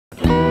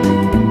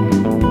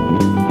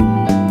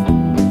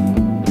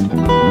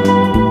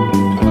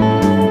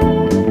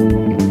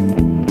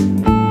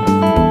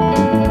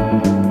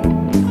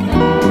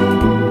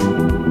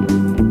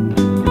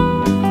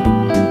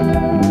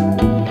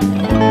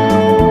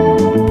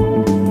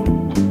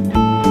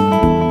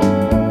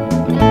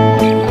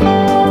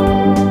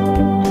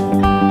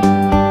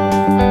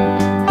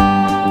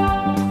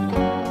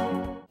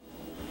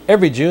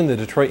Every June, the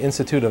Detroit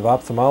Institute of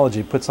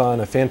Ophthalmology puts on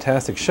a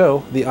fantastic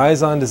show, the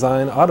Eyes on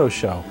Design Auto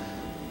Show.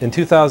 In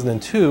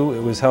 2002,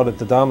 it was held at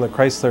the Daimler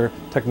Chrysler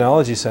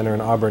Technology Center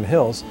in Auburn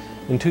Hills.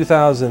 In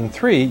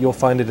 2003, you'll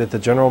find it at the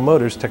General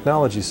Motors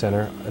Technology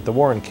Center at the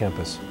Warren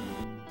campus.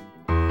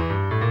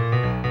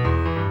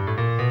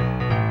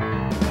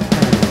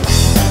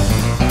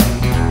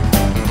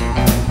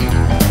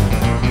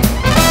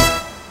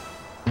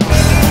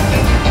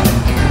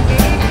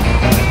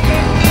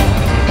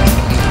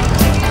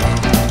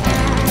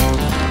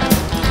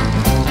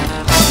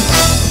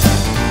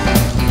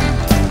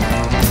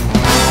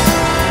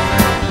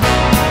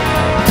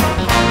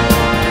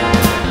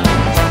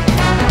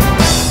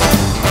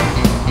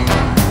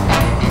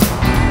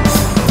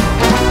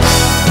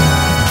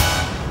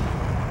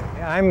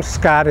 I'm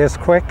Scott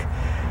Isquick.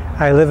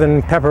 I live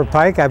in Pepper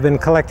Pike. I've been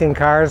collecting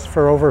cars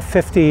for over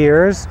 50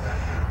 years,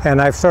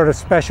 and I've sort of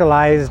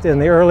specialized in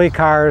the early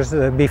cars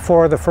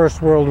before the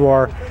First World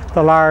War,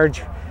 the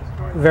large,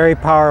 very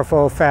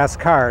powerful, fast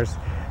cars.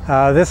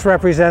 This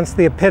represents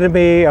the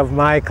epitome of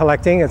my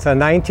collecting. It's a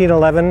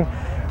 1911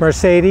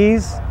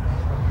 Mercedes.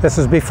 This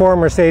is before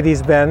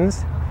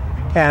Mercedes-Benz,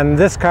 and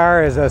this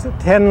car is a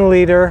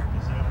 10-liter,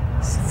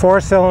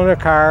 4-cylinder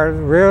car.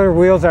 Rear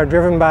wheels are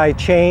driven by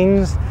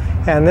chains,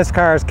 and this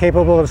car is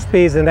capable of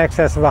speeds in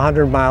excess of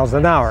 100 miles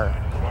an hour.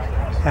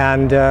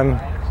 And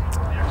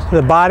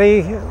the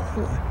body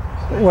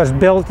was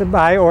built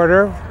by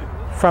order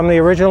from the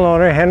original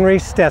owner, Henry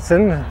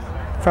Stetson,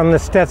 from the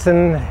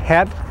Stetson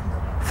hat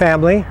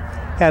family.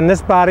 And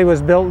this body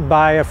was built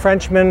by a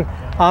Frenchman,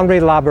 Henri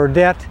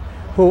Labordette,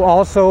 who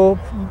also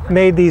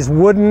made these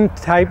wooden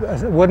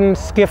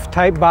skiff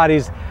type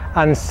bodies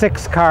on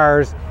 6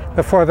 cars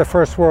before the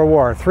First World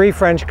War. 3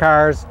 French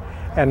cars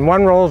and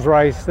 1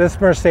 Rolls-Royce, this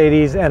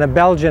Mercedes, and a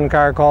Belgian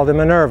car called the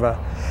Minerva.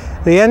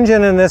 The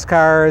engine in this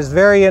car is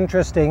very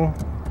interesting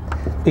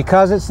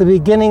because it's the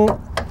beginning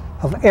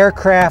of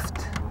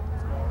aircraft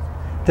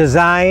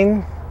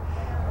design.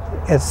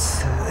 It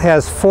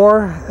has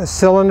 4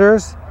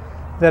 cylinders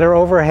that are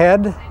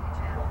overhead,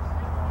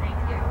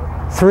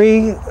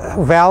 3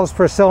 valves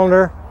per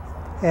cylinder,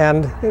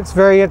 and it's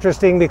very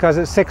interesting because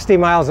at 60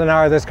 miles an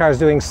hour this car is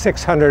doing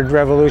 600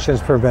 revolutions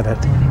per minute.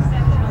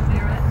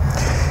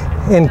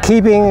 In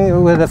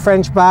keeping with the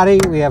French body,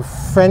 we have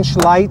French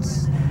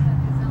lights.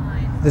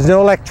 There's no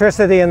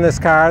electricity in this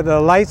car. The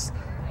lights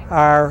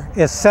are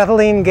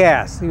acetylene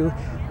gas.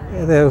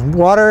 The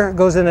water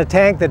goes in a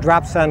tank that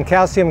drops on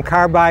calcium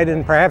carbide,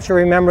 and perhaps you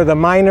remember the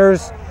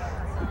miners'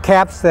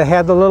 caps that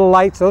had the little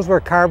lights. Those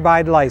were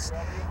carbide lights.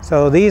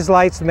 So these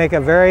lights make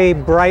a very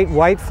bright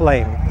white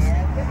flame.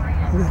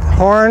 The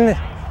horn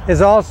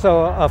is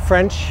also a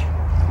French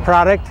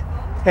product.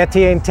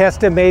 Etienne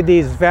Testa made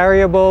these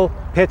variable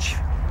pitch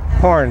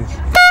horns.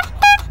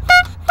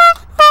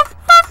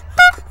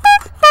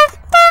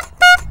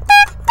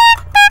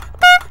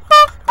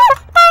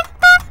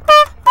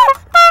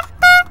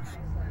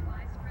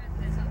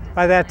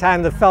 By that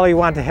time, the fellow you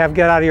want to have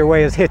get out of your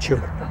way has hit you.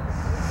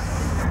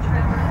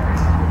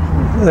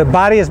 The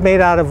body is made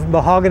out of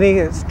mahogany.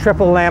 It's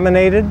triple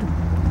laminated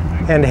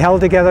and held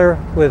together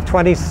with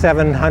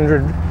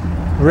 2,700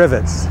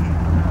 rivets.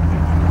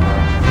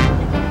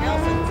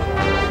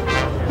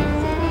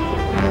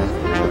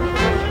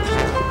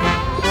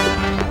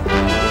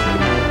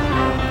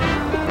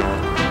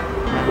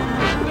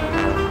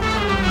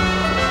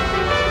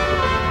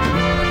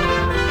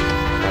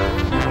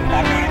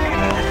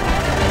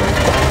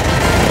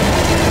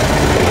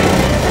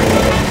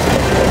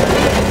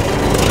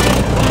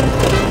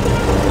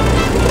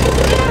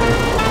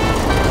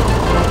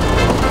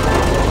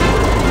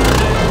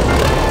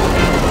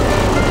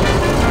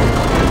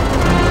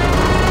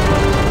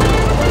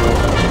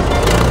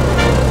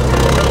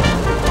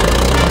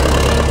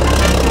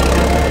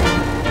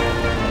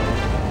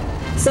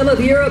 Some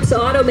of Europe's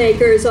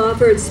automakers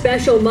offered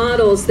special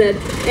models that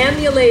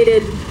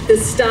emulated the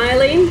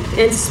styling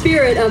and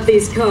spirit of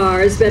these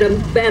cars but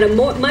at a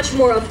much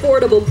more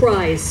affordable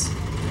price.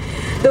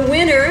 The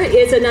winner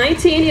is a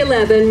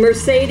 1911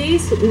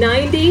 Mercedes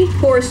 90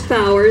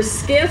 horsepower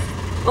skiff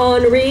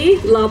Henri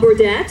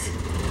Labordette.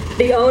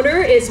 The owner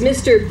is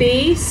Mr.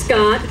 B.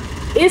 Scott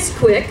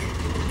Isquick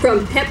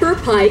from Pepper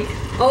Pike,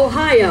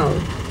 Ohio.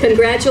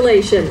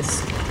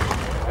 Congratulations.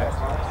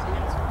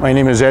 My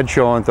name is Ed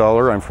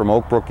Schoenthaler. I'm from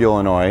Oak Brook,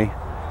 Illinois,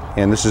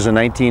 and this is a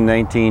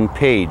 1919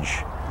 Page.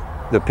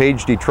 The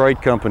Page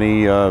Detroit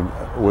company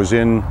was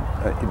in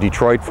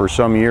Detroit for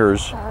some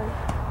years,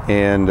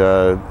 and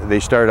they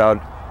started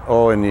out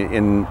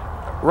in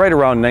right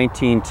around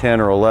 1910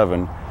 or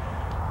 11.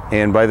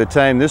 And by the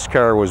time this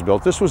car was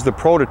built, this was the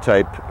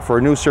prototype for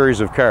a new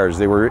series of cars.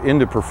 They were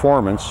into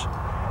performance,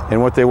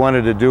 and what they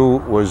wanted to do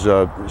was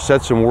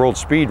set some world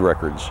speed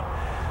records.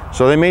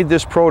 So they made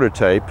this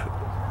prototype,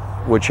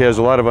 which has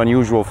a lot of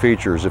unusual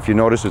features. If you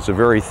notice, it's a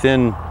very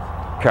thin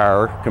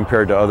car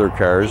compared to other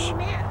cars,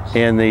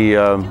 and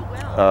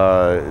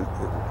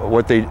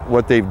what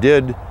they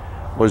did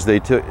was they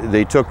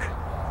took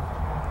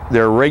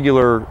their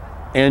regular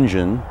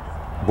engine,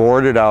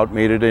 bored it out,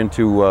 made it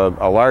into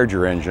a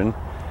larger engine,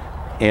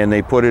 and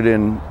they put it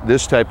in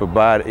this type of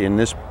body,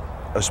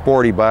 a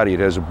sporty body. It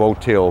has a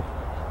boat tail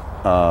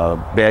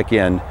back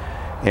end,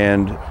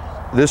 and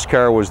this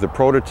car was the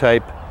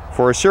prototype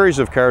for a series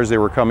of cars they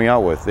were coming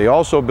out with. They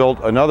also built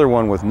another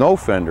one with no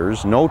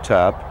fenders, no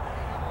top,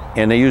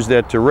 and they used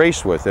that to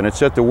race with, and it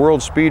set the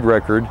world speed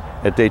record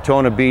at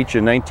Daytona Beach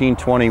in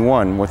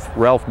 1921 with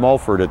Ralph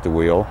Mulford at the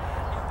wheel.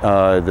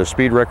 The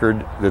speed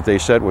record that they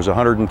set was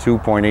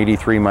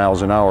 102.83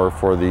 miles an hour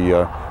for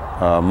the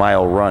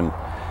mile run.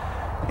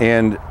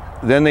 And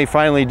then they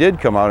finally did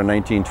come out in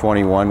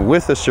 1921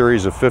 with a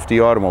series of 50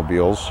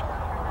 automobiles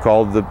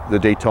called the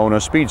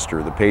Daytona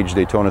Speedster, the Page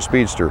Daytona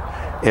Speedster.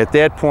 At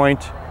that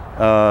point,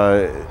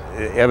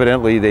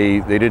 evidently they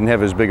didn't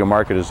have as big a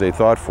market as they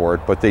thought for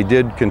it, but they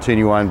did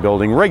continue on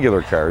building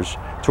regular cars,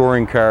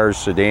 touring cars,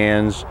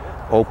 sedans,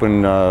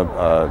 open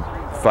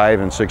 5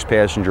 and 6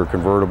 passenger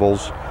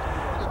convertibles.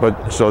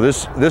 But so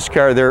this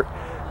car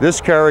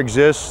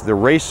exists.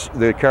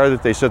 The car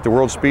that they set the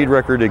world speed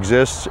record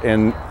exists,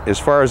 and as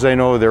far as I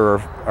know, there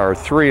are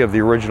 3 of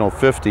the original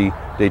 50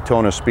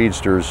 Daytona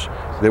Speedsters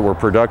that were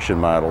production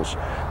models.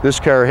 This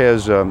car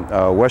has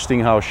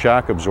Westinghouse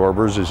shock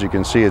absorbers. As you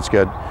can see, it's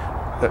got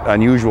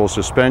unusual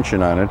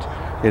suspension on it.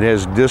 It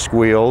has disc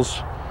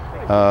wheels,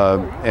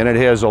 and it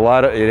has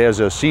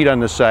a seat on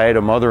the side,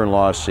 a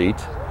mother-in-law seat.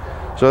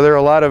 So there are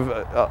a lot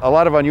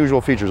of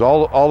unusual features.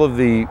 All of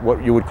the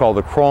what you would call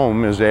the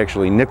chrome is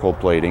actually nickel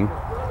plating,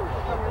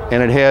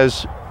 and it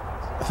has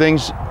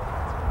things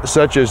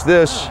such as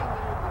this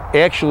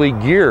actually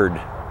geared.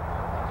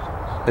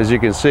 As you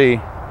can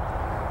see,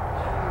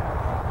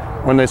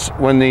 when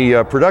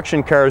the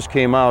production cars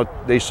came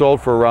out, they sold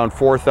for around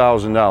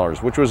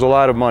 $4,000, which was a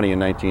lot of money in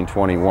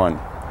 1921.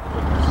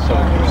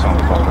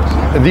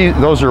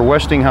 Those are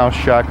Westinghouse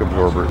shock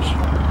absorbers.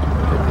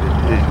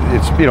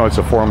 It's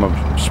a form of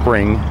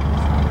spring,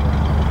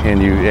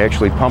 and you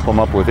actually pump them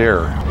up with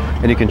air,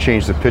 and you can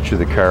change the pitch of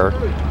the car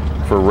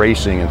for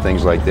racing and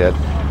things like that.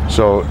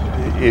 So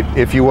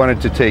if you wanted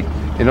to take,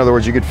 in other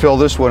words, you could fill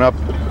this one up,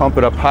 pump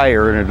it up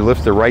higher, and it'd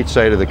lift the right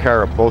side of the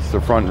car up, both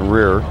the front and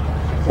rear.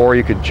 Or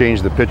you could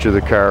change the pitch of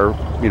the car,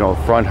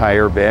 front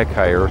higher, back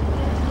higher,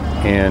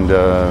 and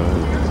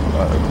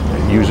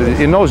use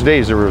it. In those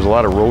days, there was a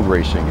lot of road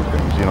racing and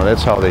things.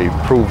 That's how they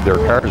proved their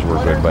cars were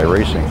good, by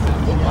racing.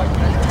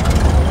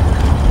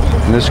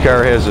 And this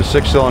car has a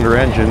 6-cylinder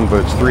engine,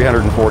 but it's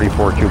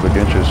 344 cubic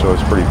inches, so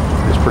it's pretty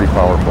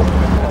powerful.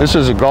 This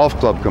is a golf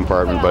club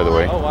compartment, by the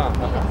way. Oh, wow.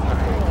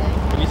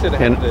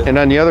 And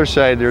on the other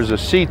side, there's a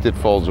seat that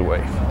folds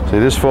away. See,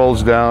 this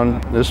folds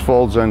down, this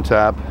folds on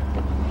top.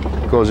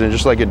 Goes in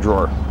just like a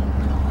drawer.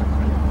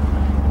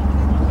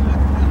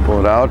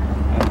 Pull it out.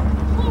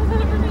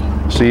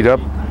 Seat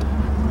up.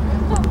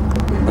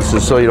 This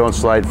is so you don't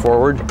slide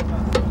forward.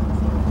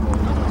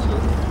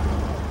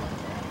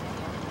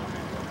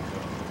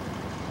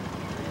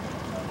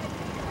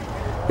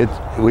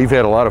 We've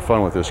had a lot of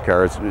fun with this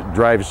car.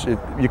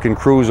 You can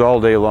cruise all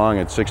day long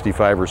at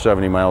 65 or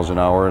 70 miles an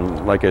hour,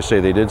 and like I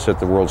say, they did set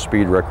the world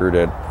speed record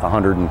at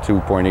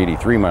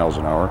 102.83 miles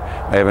an hour.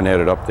 I haven't had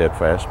it up that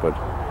fast, but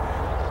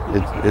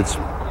it's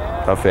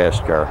a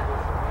fast car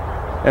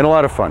and a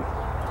lot of fun.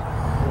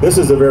 This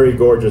is a very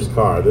gorgeous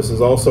car. This is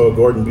also a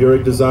Gordon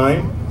Buick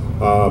design.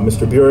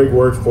 Mr. Buick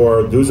worked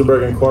for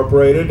Duesenberg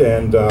Incorporated,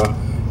 and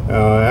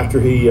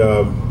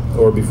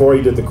before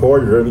he did the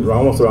Cord, or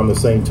almost around the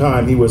same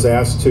time, he was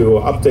asked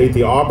to update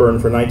the Auburn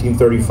for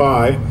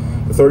 1935.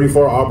 The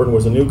 34 Auburn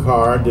was a new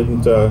car,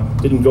 didn't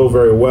go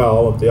very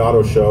well at the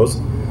auto shows.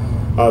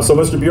 So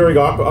Mr. Buick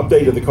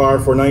updated the car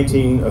for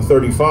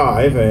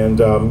 1935 and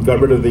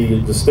got rid of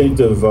the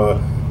distinctive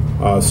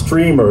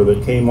streamer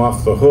that came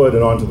off the hood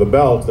and onto the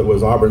belt that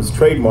was Auburn's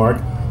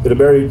trademark. Did a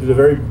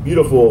very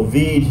beautiful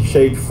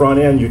V-shaped front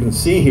end you can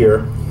see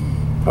here.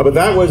 But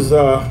that was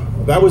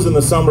in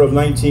the summer of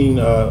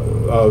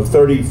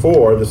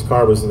 1934. This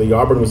car the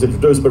Auburn was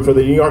introduced. But for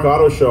the New York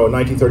Auto Show in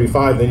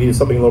 1935, they needed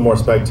something a little more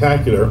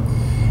spectacular,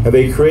 and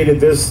they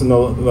created this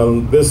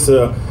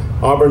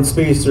Auburn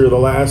Speedster, the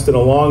last in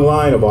a long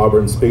line of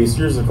Auburn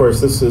Speedsters. Of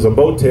course, this is a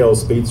boat tail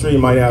speedster. You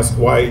might ask,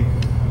 why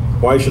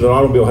should an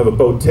automobile have a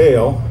boat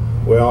tail?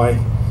 Well,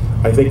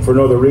 I think for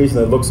no other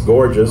reason, it looks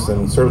gorgeous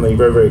and certainly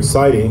very, very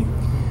exciting.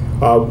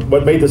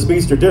 What made the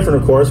Speedster different,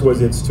 of course,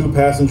 was its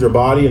 2-passenger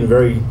body and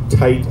very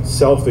tight,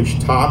 selfish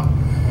top,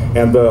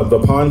 and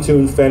the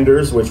pontoon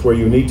fenders, which were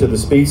unique to the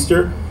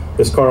Speedster.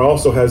 This car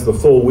also has the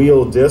full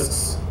wheel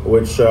discs,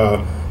 which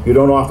you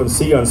don't often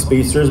see on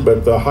Speedsters,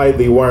 but hide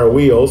the wire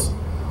wheels.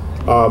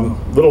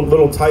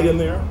 Little tight in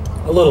there?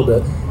 A little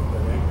bit.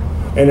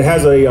 And it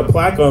has a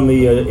plaque on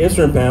the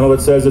instrument panel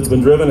that says it's been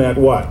driven at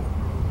what?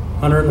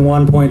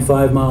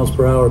 101.5 miles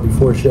per hour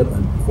before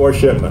shipment. Before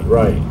shipment,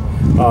 right.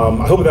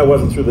 I hope that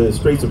wasn't through the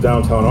streets of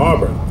downtown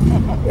Auburn.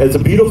 It's a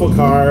beautiful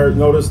car.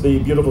 Notice the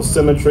beautiful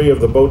symmetry of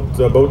the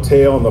boat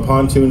tail and the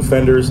pontoon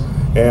fenders.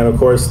 And of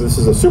course, this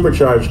is a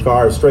supercharged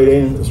car, straight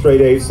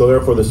 8, so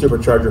therefore the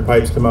supercharger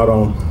pipes come out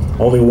on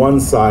only one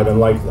side,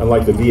 unlike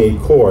the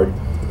V8 Cord.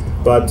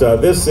 But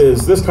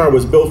this car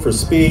was built for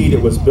speed.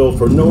 It was built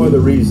for no other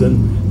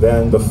reason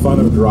than the fun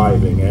of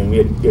driving, and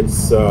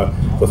it's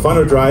the fun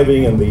of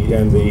driving and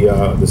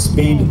the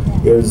speed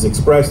is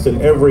expressed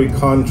in every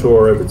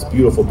contour of its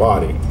beautiful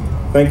body.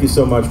 Thank you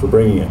so much for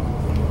bringing it.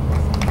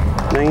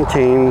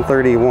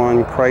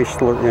 1931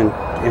 Chrysler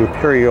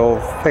Imperial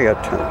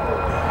Phaeton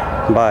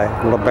by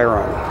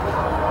LeBaron.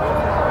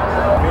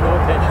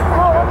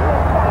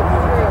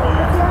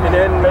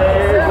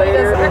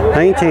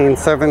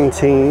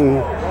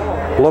 1917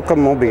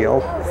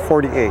 Locomobile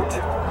 48.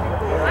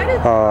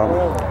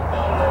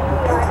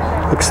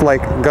 Looks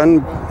like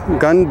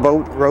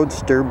gunboat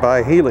roadster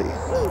by Healy.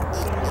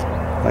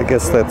 I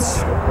guess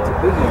that's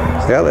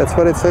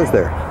what it says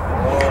there.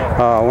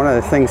 One of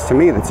the things to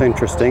me that's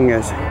interesting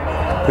is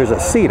there's a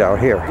seat out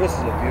here. This is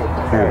a beautiful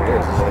car.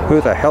 And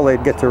who the hell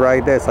they'd get to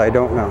ride this, I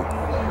don't know.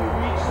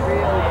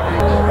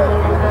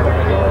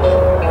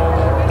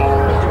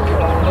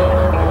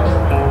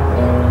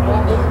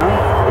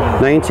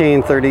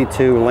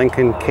 (1932)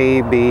 Lincoln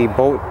KB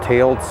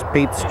boat-tailed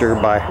speedster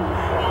by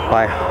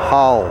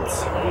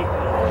Halls.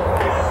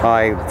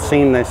 I've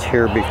seen this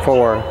here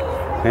before,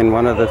 and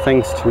one of the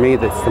things to me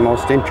that's the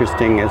most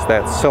interesting is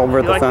that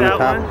silver that's on the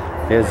top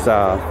is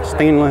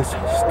stainless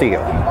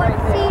steel.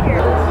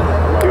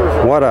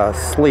 What a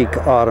sleek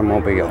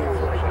automobile.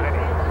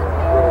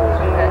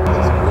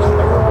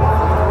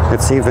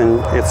 It's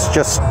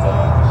just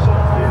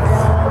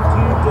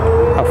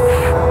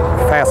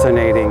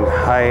fascinating.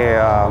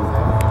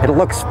 It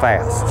looks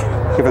fast,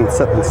 even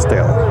sitting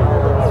still.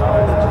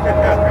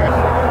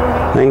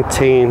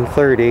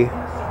 1930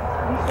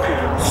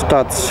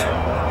 Stutz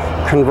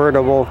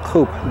convertible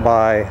coupe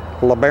by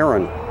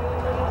LeBaron.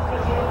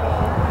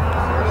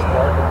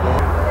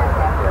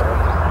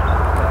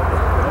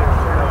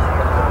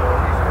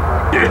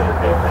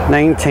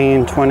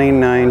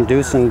 1929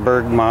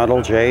 Duesenberg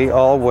Model J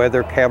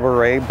all-weather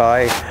cabaret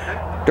by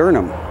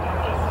Durham.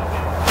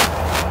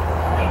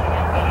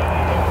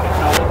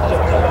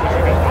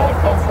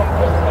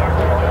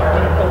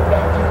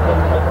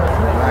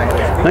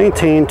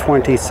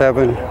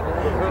 1927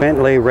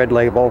 Bentley Red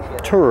Label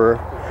Tourer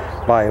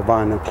by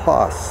Von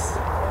Ploss.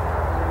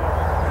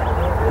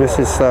 This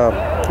is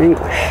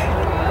English.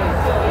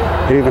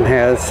 It even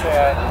has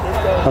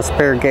a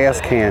spare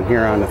gas can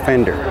here on the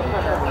fender,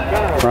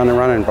 or on the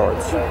running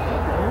boards.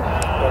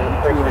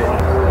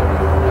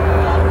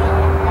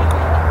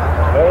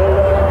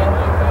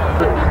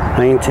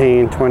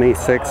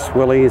 1926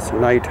 Willys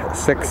Night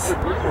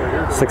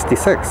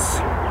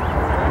 666.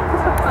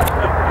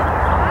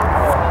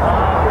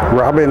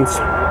 Robbins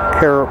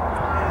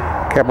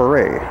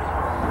Cabaret.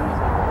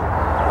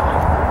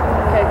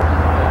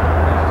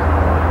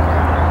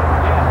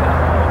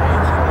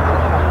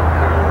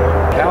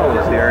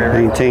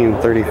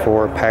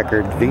 1934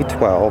 Packard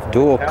V12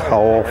 dual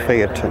cowl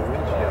Phaeton.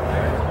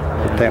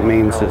 What that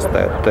means is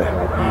that the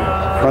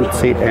front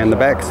seat and the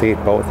back seat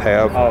both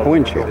have a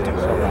windshield.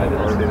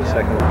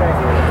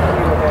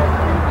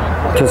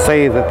 To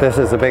say that this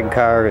is a big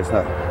car is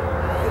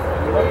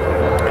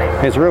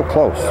it's real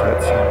close.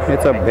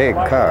 It's a big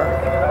car.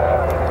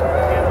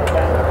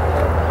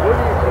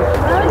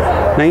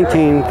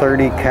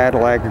 1930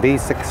 Cadillac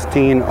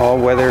V16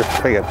 all-weather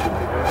Phaeton.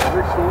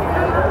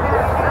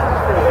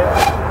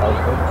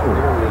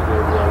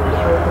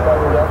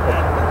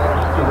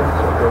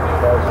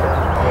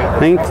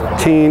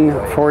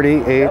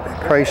 1948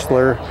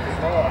 Chrysler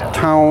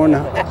Town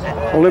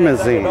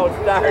Limousine.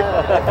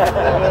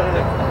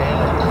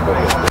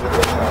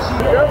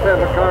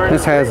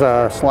 This has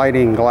a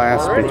sliding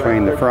glass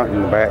between the front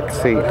and the back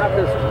seat.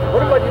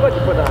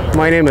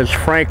 My name is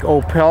Frank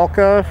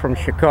Opelka from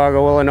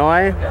Chicago,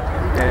 Illinois.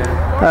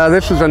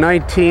 This is a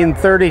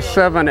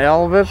 1937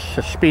 Elvis,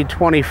 a Speed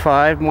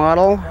 25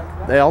 model.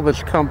 The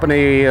Elvis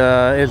company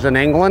is in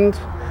England.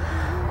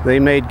 They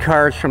made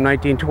cars from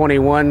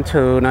 1921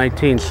 to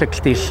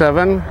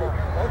 1967.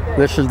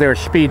 This is their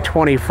Speed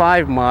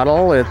 25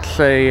 model. It's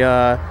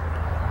a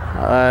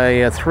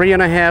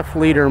 3.5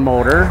 liter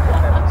motor.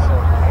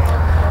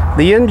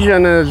 The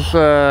engine is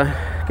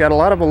got a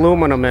lot of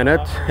aluminum in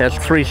it. Has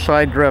 3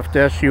 side drift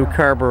SU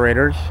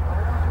carburetors,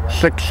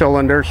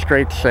 6-cylinder,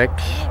 straight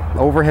 6,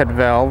 overhead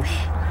valves,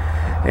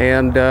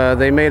 and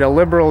they made a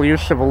liberal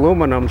use of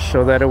aluminum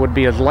so that it would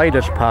be as light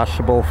as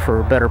possible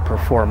for better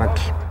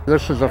performance.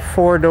 This is a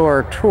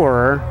 4-door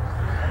Tourer,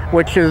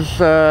 which is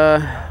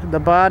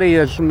the body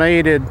is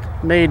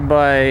made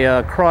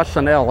by Cross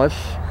and Ellis.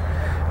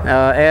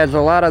 As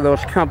a lot of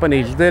those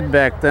companies did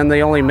back then,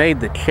 they only made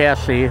the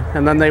chassis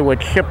and then they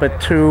would ship it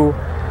to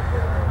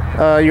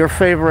your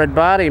favorite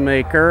body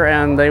maker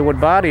and they would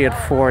body it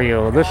for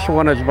you. This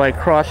one is by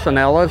Cross and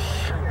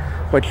Ellis,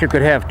 but you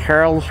could have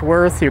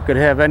Charlesworth, you could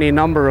have any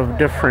number of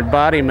different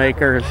body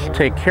makers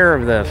take care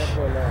of this.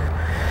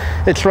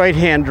 It's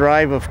right-hand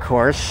drive, of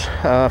course,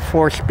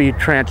 4-speed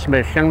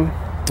transmission.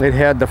 It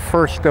had the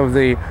first of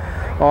the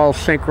all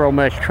synchro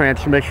mesh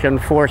transmission,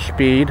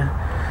 4-speed,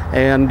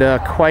 and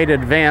quite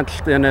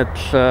advanced in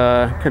its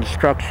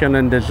construction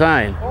and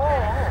design.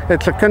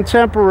 It's a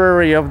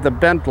contemporary of the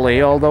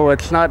Bentley, although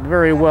it's not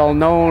very well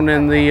known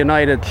in the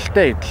United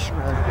States.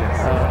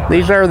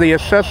 These are the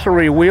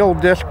accessory wheel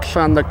discs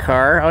on the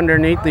car.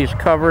 Underneath these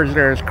covers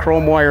there's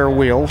chrome wire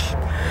wheels.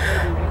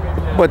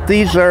 But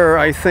these are,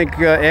 I think,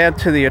 add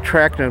to the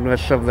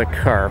attractiveness of the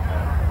car.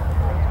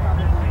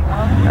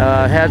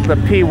 Has the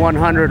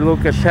P100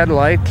 Lucas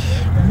headlights.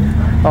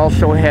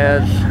 Also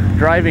has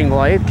driving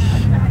lights,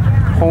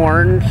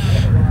 horns,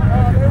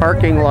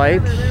 parking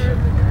lights,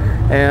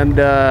 and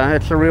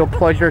it's a real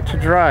pleasure to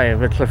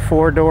drive. It's a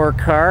four-door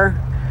car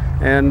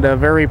and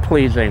very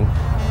pleasing.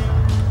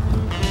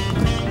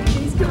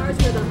 These cars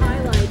were the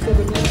highlights of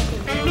American.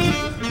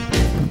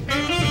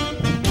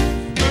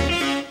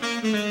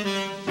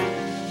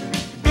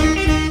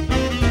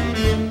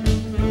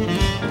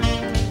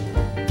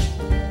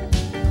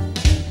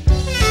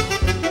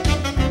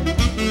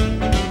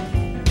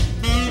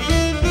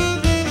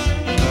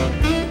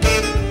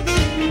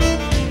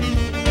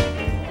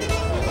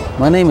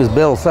 My name is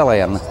Bill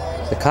Fillion.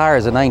 The car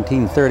is a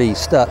 1930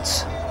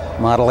 Stutz,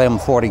 model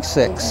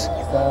M46,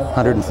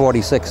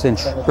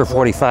 146-inch or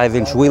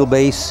 45-inch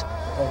wheelbase,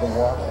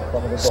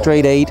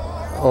 straight 8,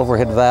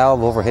 overhead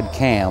valve, overhead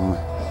cam.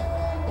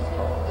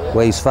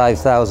 Weighs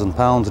 5,000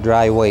 pounds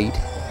dry weight.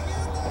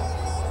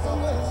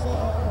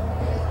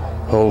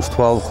 Holds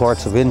 12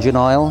 quarts of engine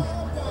oil,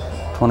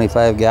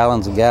 25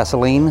 gallons of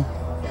gasoline,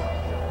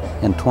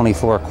 and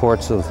 24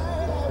 quarts of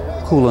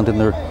coolant in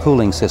the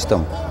cooling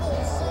system.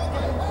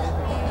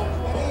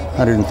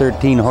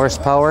 113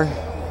 horsepower.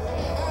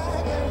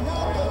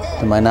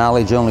 To my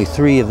knowledge, only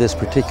 3 of this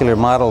particular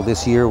model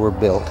this year were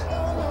built,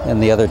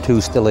 and the other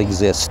 2 still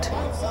exist.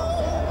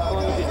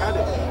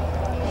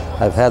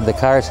 I've had the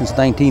car since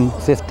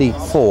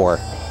 1954.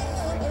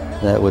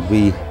 That would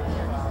be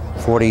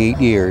 48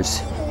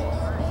 years.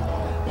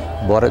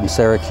 Bought it in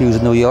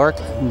Syracuse, New York,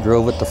 and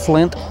drove it to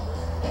Flint.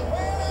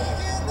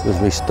 It was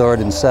restored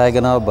in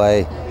Saginaw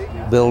by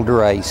Bill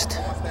Dreist,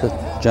 the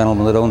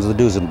gentleman that owns the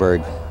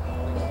Duesenberg.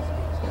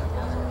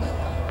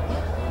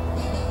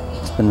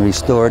 It's been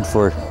restored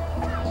for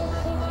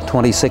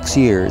 26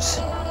 years.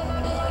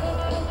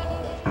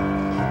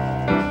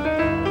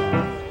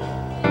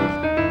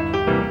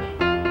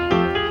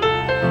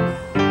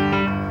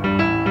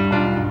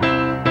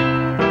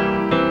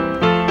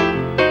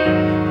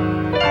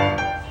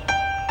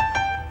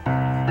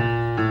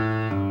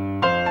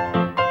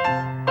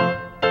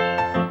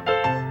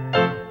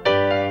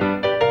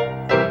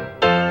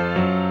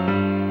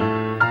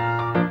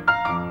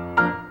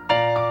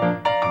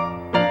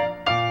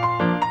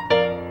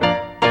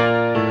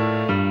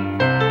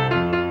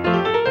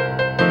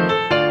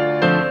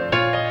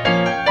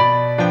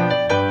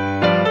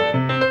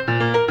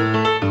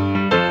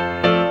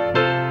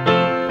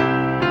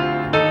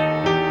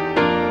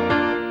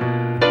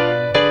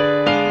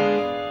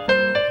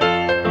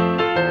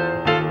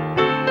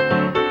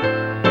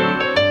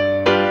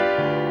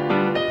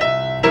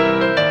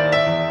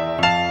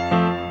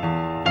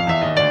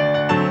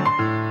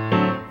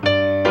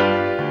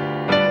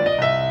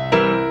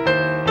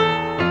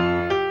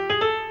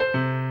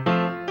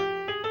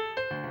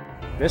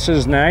 This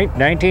is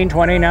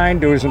 1929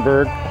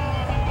 Duesenberg,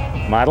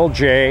 Model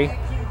J,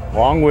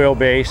 long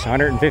wheelbase,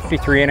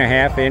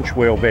 153.5-inch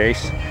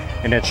wheelbase,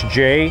 and it's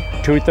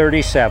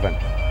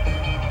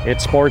J237. It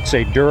sports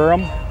a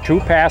Durham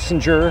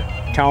 2-passenger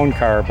town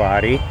car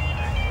body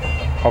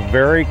of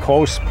very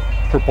close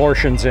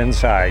proportions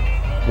inside,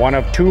 one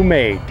of 2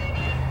 made.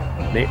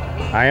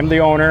 I am the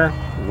owner,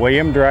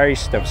 William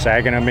Dreist of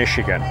Saginaw,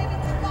 Michigan.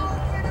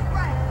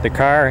 The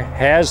car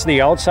has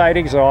the outside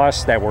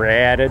exhausts that were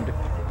added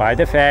by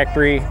the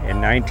factory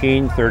in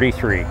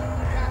 1933.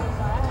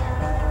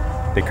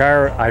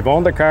 I've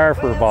owned the car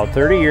for about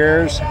 30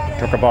 years. It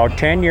took about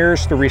 10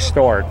 years to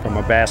restore it from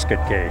a basket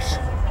case.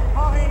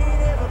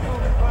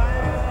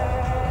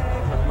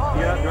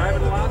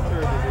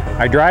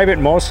 I drive it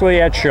mostly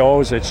at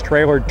shows. It's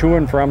trailered to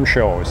and from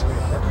shows.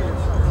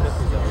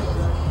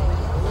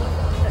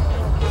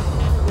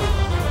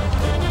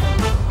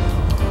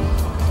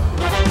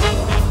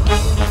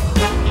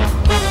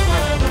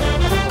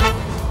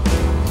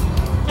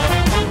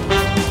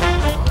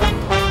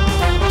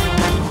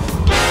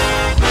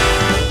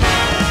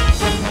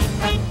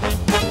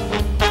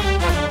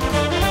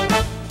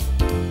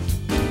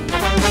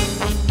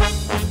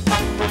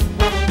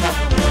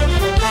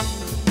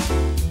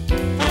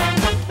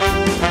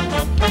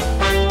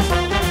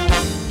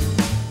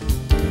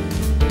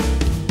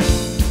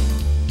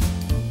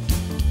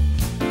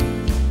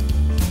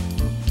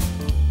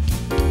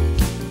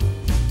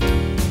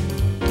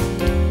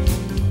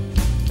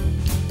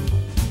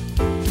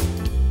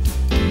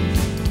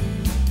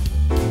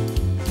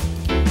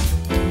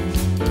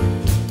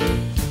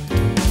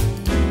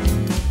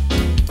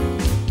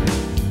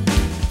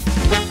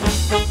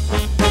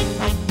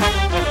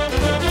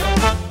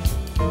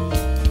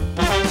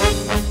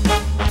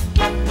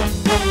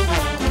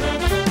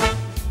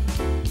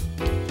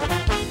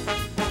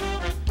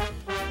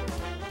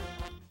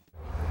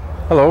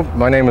 Hello,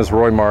 my name is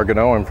Roy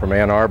Margano. I'm from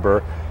Ann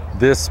Arbor.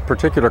 This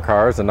particular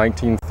car is a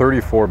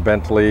 1934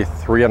 Bentley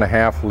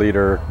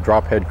 3.5-liter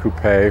drop-head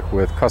coupe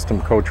with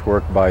custom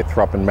coachwork by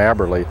Thrupp and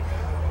Mabberley.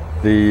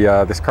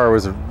 This car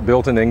was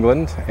built in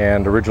England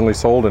and originally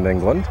sold in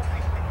England.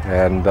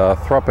 And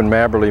Thrupp and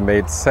Mabberley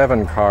made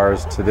 7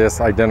 cars to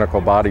this identical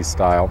body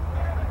style.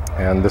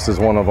 And this is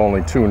one of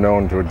only 2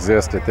 known to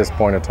exist at this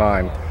point in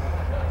time.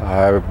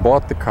 I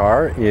bought the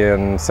car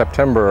in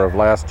September of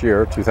last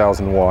year,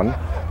 2001.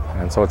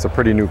 And so it's a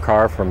pretty new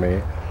car for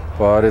me.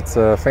 But it's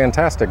a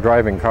fantastic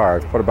driving car.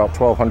 I've put about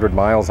 1,200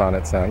 miles on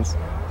it since.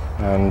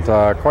 And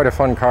quite a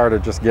fun car to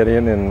just get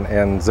in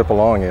and zip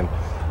along in.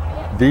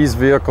 These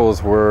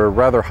vehicles were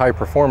rather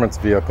high-performance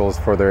vehicles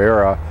for their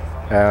era.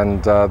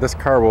 And this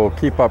car will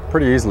keep up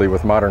pretty easily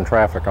with modern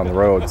traffic on the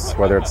roads,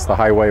 whether it's the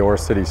highway or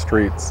city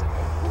streets.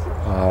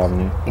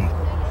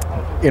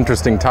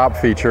 Interesting top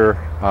feature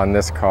on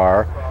this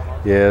car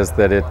is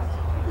that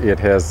it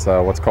has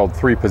what's called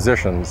 3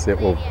 positions.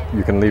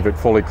 You can leave it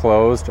fully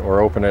closed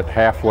or open it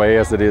halfway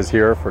as it is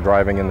here for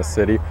driving in the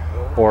city,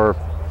 or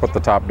put the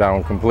top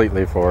down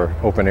completely for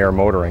open air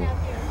motoring.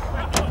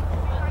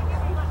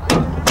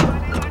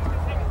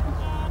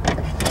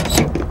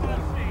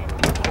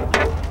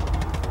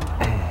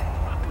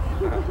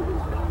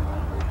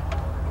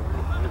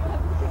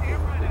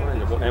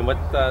 And what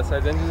size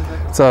engine is it?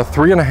 It's a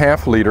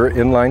 3.5-liter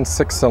inline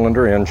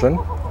 6-cylinder engine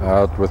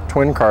with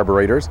twin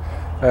carburetors,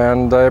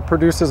 and it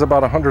produces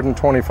about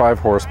 125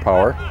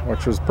 horsepower,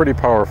 which is pretty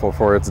powerful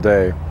for its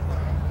day.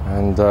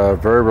 And a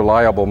very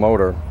reliable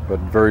motor, but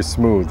very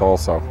smooth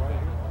also.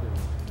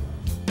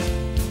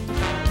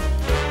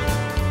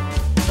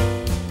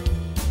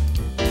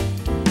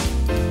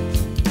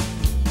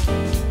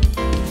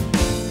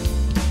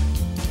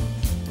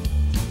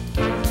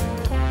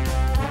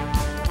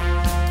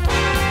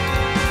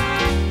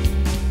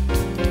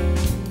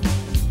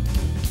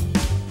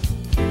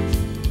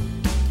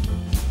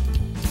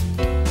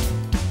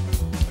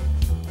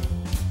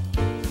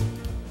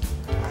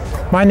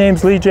 My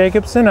name's Lee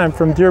Jacobson. I'm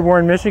from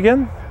Dearborn,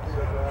 Michigan,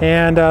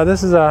 and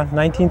this is a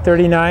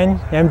 1939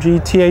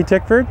 MG TA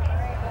Tickford.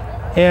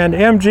 And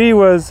MG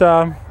was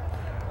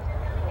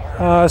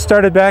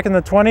started back in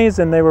the 20s,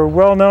 and they were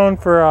well known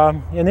for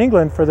in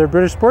England for their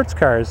British sports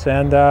cars.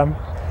 And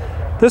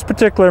this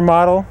particular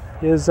model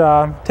is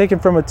taken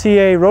from a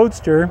TA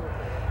Roadster,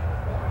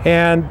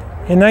 and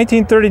in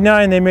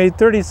 1939 they made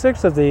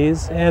 36 of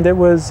these, and it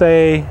was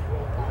a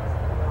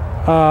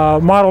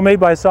model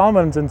made by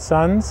Solomons and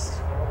Sons.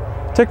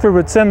 Tickford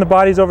would send the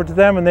bodies over to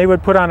them, and they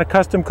would put on a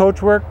custom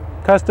coachwork,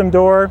 custom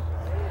door,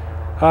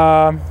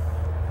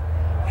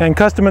 and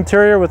custom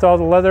interior with all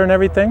the leather and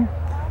everything.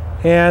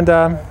 And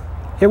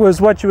it was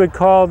what you would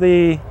call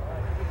the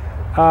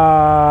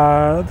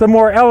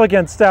more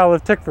elegant style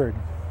of Tickford,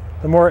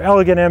 the more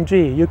elegant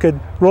MG. You could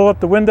roll up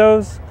the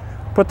windows,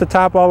 put the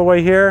top all the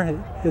way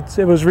here.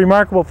 It was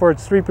remarkable for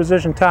its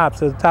 3-position top.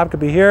 So the top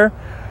could be here,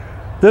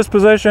 this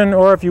position,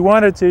 or if you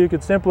wanted to, you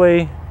could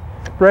simply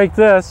break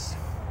this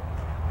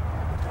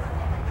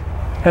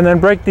and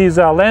then break these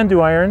Landau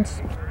irons,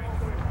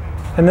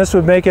 and this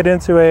would make it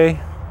into a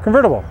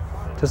convertible,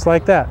 just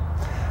like that.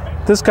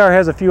 This car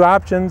has a few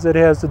options. It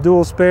has the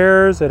dual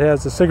spares, it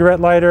has the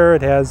cigarette lighter,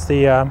 it has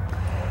the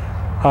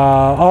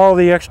all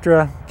the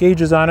extra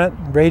gauges on it,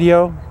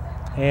 radio,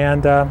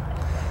 and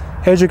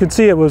as you can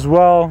see, it was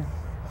well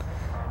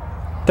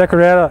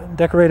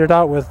decorated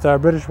out with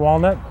British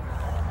walnut,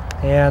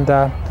 and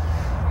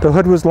the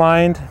hood was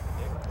lined.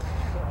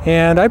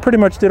 And I pretty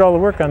much did all the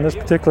work on this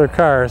particular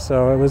car,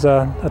 so it was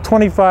a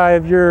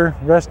 25-year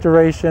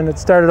restoration. It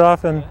started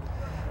off, and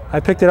I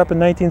picked it up in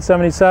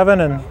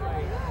 1977, and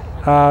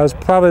it was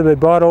probably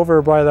bought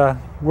over by the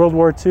World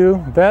War II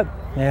vet,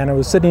 and it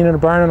was sitting in a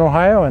barn in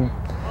Ohio. And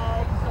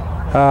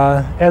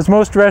as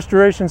most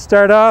restorations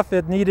start off,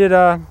 it needed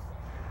a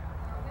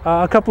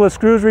couple of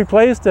screws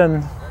replaced,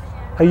 and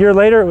a year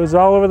later it was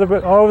all over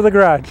the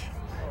garage.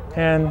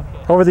 And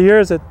over the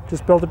years, it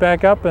just built it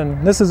back up,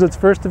 and this is its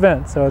first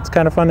event, so it's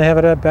kind of fun to have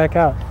it back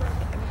out.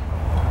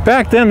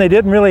 Back then, they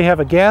didn't really have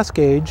a gas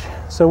gauge,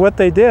 so what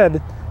they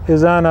did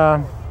is on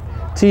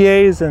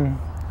TAs and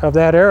of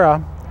that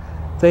era,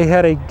 they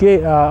had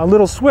a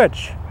little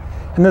switch.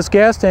 In this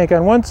gas tank,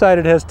 on one side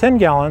it has 10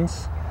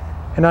 gallons,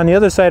 and on the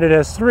other side it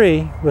has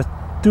 3 with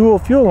dual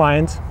fuel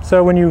lines.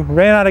 So when you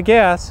ran out of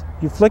gas,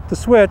 you flicked the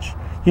switch,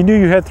 you knew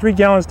you had 3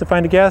 gallons to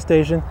find a gas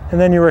station,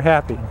 and then you were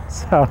happy.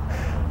 So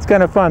it's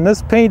kind of fun.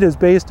 This paint is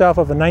based off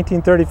of a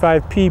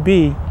 1935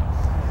 PB,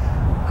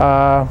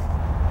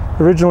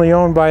 originally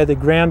owned by the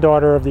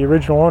granddaughter of the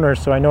original owner,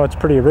 so I know it's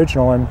pretty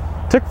original. And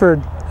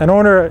Tickford, an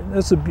owner,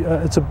 it's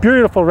a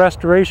beautiful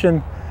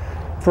restoration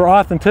for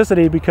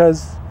authenticity,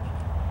 because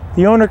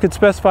the owner could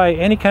specify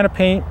any kind of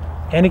paint,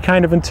 any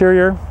kind of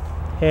interior,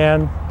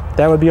 and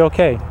that would be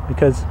okay,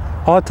 because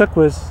all it took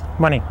was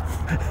money.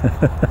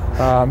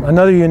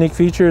 Another unique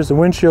feature is the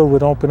windshield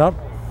would open up.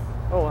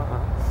 Oh,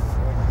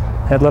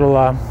 Had little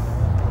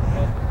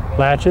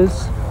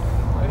latches.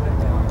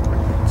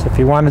 So if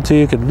you wanted to,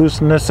 you could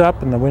loosen this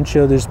up and the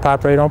windshield just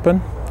pop right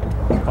open.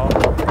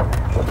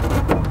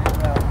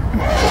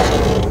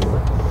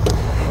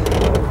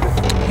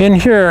 In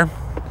here,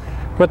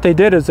 what they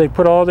did is they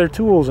put all their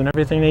tools and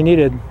everything they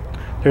needed.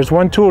 There's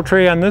one tool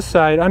tray on this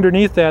side.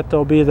 Underneath that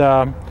there'll be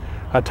a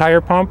tire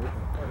pump,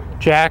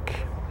 jack,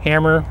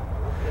 hammer,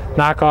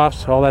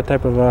 knockoffs, all that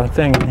type of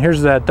thing. And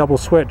here's that double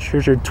switch.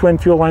 Here's your twin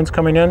fuel lines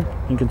coming in.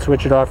 You can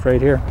switch it off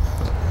right here.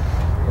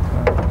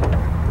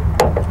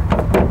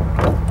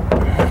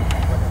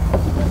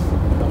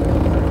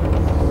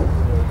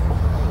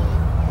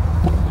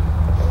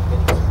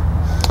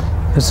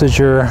 This is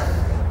your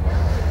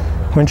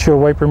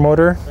windshield wiper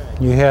motor.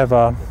 You have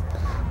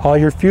all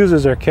your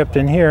fuses are kept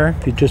in here.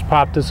 If you just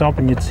pop this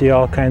open, you'd see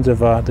all kinds of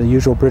the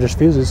usual British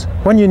fuses.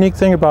 One unique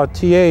thing about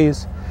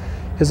TAs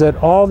is that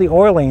all the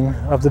oiling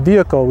of the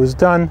vehicle was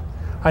done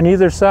on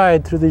either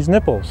side through these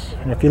nipples.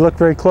 And if you look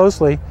very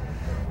closely,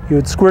 you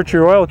would squirt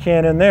your oil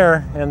can in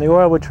there and the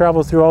oil would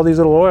travel through all these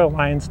little oil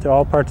lines to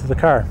all parts of the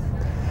car,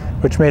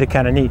 which made it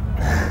kind of neat.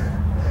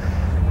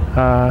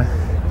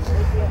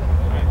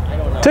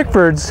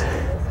 Tickfords,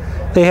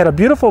 they had a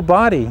beautiful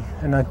body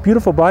and a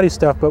beautiful body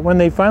stuff, but when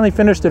they finally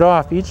finished it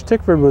off, each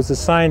Tickford was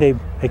assigned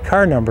a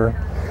car number,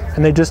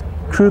 and they just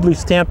crudely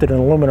stamped it in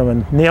aluminum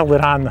and nailed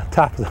it on the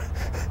top of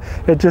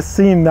it. It just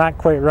seemed not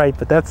quite right,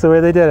 but that's the way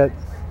they did it.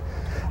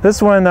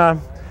 This one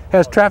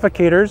has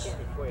trafficators.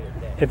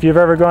 If you've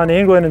ever gone to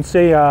England and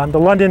see the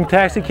London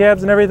taxi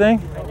cabs and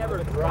everything,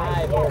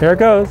 there it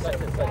goes.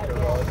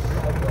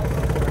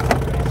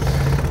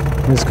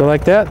 Just go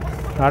like that,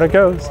 out it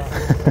goes.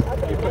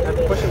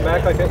 Pushing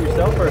back like that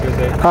yourself, or did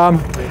they?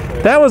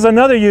 That was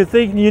another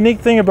unique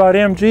thing about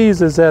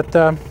MGs, is that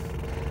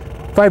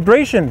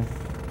vibration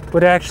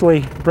would actually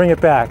bring it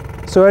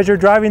back. So as you're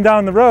driving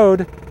down the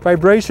road,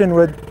 vibration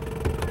would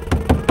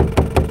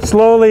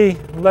slowly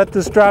let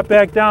this drop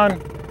back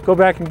down, go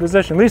back in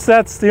position. At least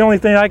that's the only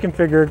thing I can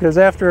figure, because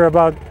after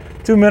about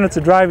 2 minutes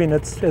of driving,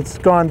 it's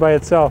gone by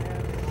itself.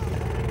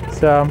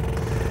 So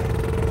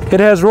it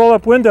has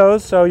roll-up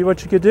windows, so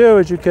what you could do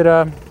is you could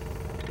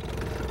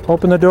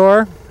open the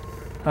door.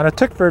 On a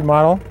Tickford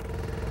model,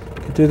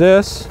 you could do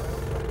this.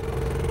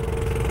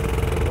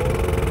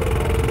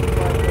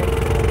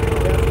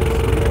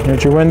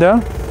 Here's your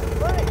window.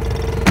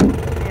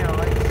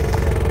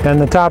 And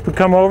the top would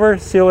come over,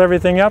 seal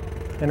everything up,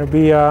 and it would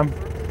be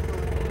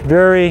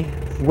very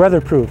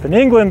weatherproof. In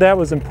England, that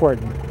was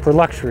important, for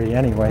luxury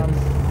anyway.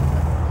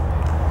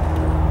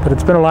 But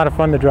it's been a lot of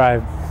fun to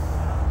drive.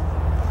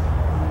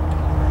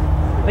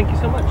 Thank you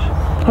so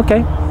much.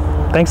 Okay,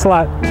 thanks a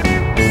lot.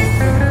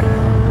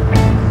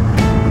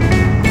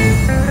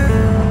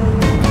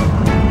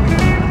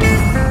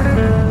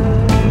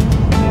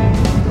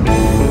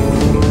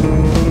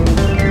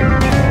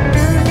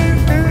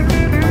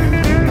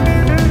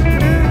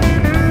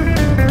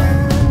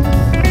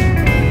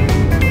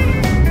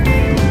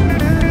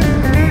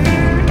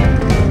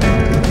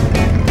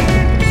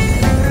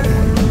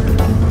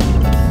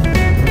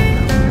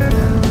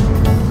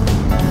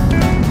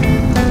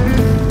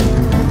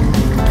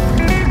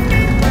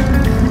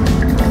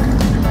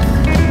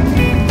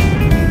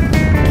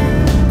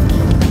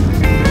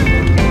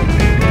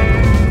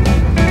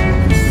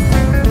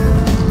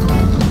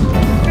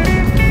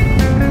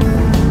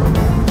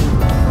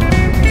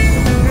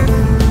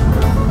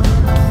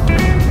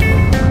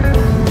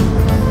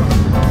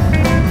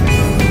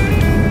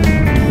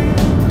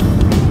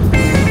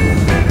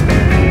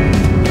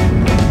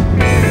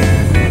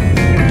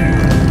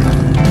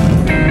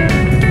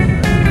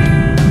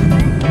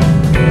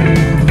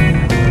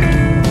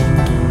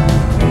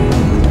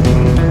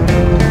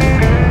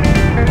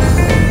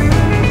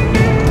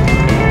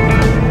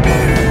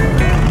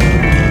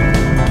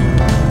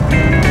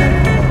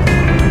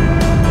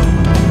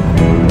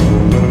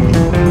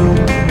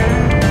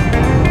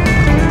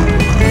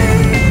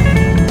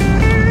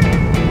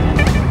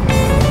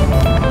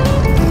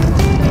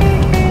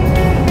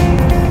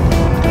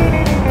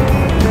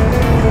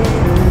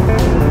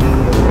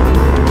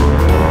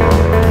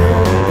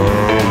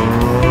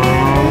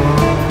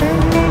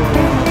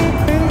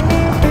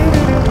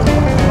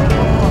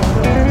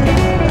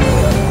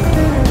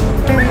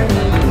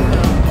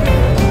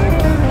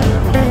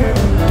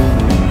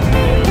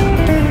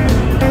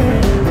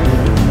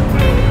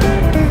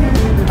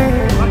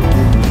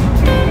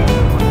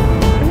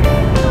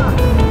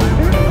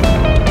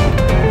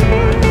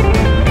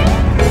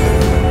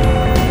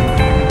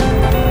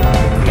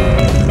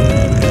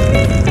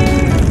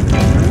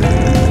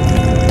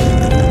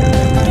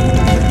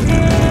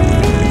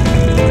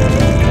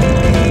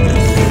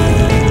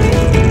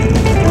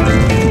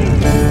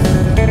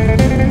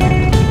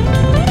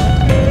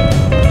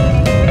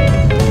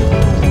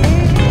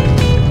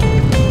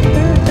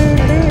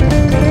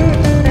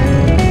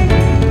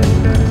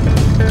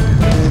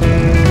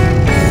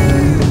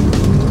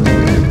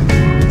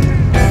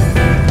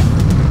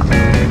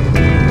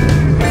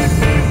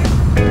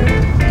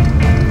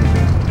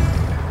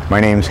 My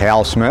name's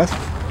Hal Smith,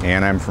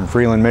 and I'm from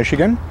Freeland,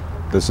 Michigan.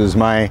 This is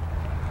my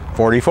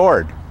 40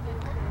 Ford.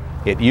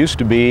 It used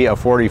to be a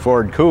 40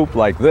 Ford coupe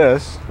like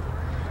this,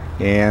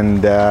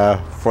 and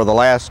for the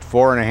last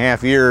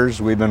 4.5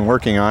 years we've been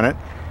working on it,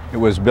 It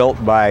was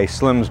built by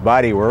Slim's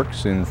Body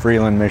Works in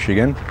Freeland,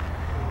 Michigan.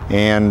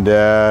 And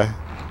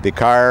the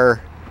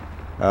car,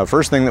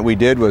 first thing that we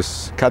did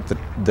was cut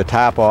the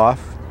top off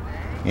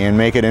and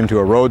make it into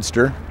a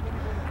roadster.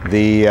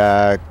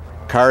 The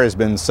car has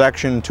been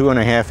sectioned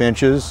 2.5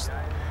 inches.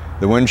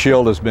 The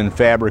windshield has been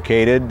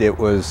fabricated. It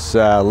was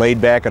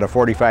laid back at a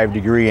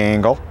 45-degree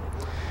angle.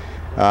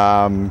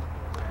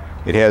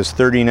 It has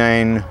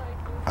 39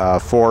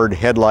 Ford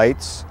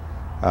headlights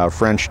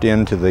Frenched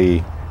into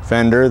the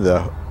fender.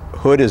 The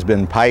hood has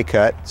been pie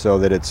cut so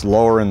that it's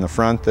lower in the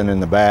front than in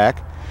the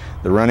back.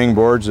 The running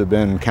boards have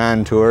been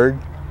contoured.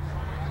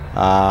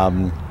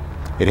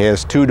 It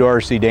has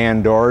 2-door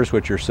sedan doors,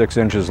 which are 6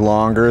 inches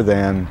longer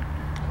than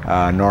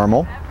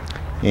normal,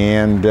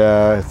 and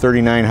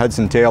 39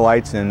 Hudson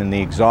taillights, and then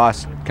the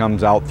exhaust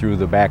comes out through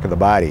the back of the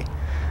body.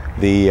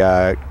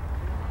 The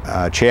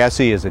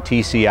chassis is a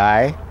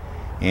TCI,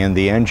 and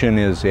the engine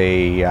is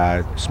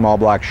a small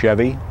block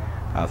Chevy,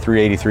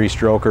 383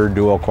 stroker,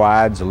 dual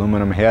quads,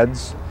 aluminum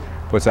heads,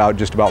 puts out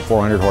just about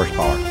 400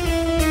 horsepower.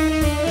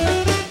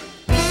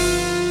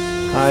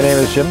 My name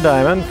is Jim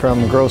Diamond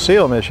from Grosse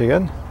Ile,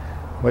 Michigan,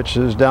 which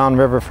is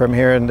downriver from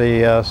here in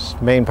the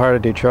main part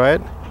of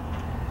Detroit.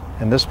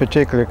 And this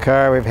particular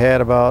car we've had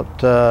about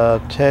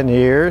 10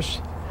 years.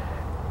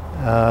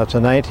 It's a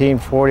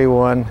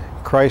 1941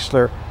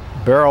 Chrysler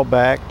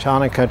barrel-back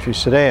Town and Country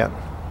sedan.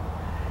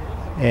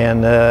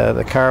 And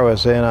the car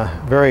was in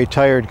a very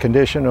tired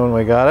condition when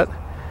we got it.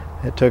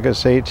 It took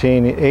us 8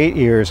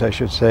 years, I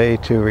should say,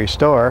 to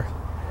restore.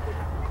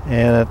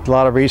 And a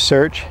lot of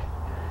research.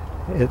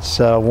 It's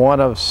one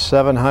of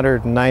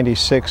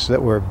 796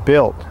 that were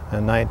built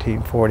in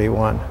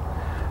 1941.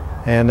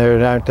 And there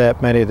aren't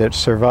that many that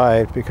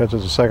survived because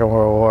of the Second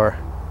World War.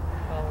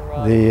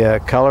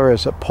 The color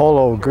is a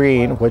polo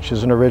green, which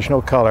is an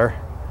original color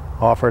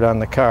offered on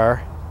the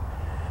car.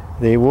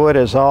 The wood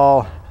is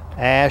all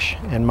ash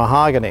and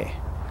mahogany.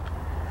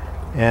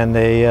 And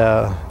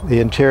the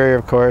interior,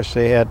 of course,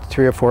 they had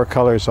 3 or 4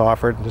 colors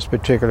offered. This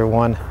particular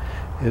one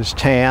is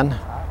tan.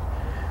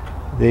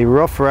 The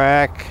roof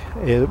rack,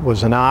 it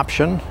was an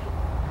option.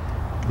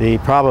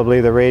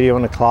 Probably the radio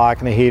and the clock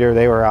and the heater,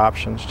 they were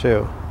options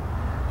too.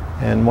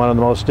 And one of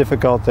the most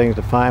difficult things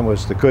to find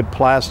was the good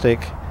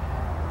plastic,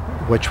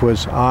 which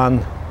was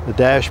on the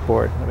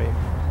dashboard.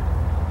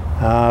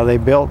 They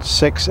built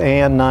 6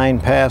 and 9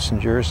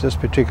 passengers. This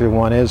particular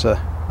one is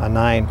a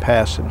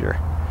 9-passenger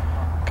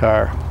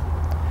car.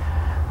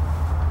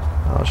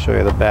 I'll show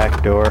you the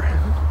back door.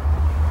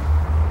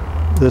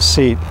 This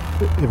seat,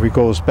 it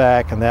goes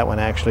back, and that one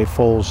actually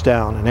folds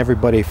down, and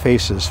everybody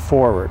faces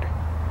forward,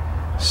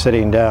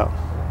 sitting down.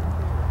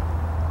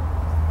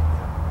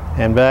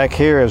 And back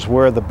here is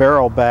where the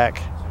barrel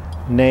back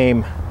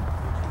name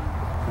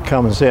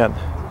comes in.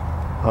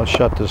 I'll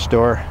shut this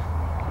door.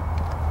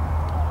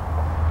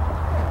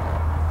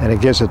 And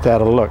it gives it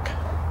that look.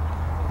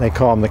 They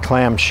call them the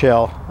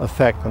clamshell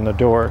effect on the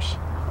doors.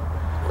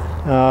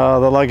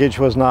 The luggage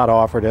was not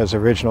offered as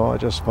original,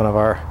 just one of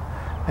our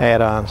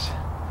add-ons.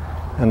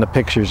 And the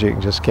pictures, you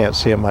just can't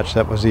see them much.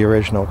 That was the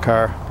original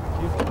car.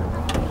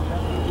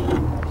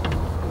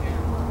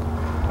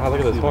 Oh, look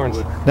at those horns.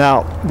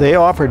 Now, they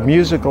offered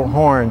musical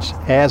horns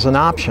as an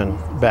option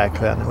back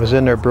then. It was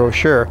in their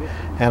brochure,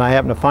 and I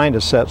happened to find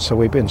a set, so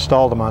we've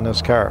installed them on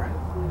this car.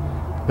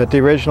 But the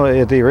original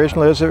is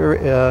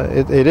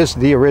it is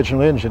the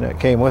original engine that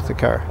came with the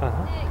car.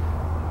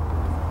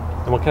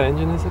 And what kind of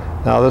engine is it?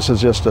 Now, this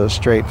is just a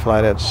straight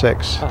flathead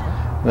 6.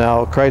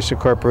 Now, Chrysler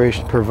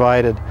Corporation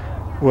provided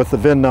with the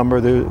VIN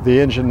number, the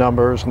engine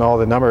numbers and all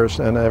the numbers,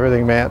 and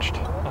everything matched.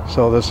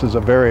 So this is a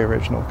very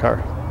original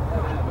car.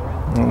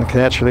 And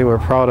naturally, we're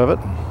proud of it.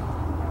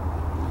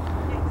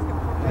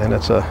 And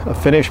it's a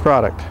finished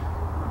product.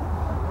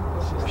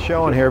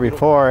 Shown here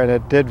before, and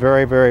it did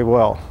very, very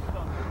well.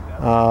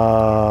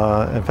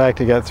 In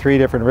fact, it got 3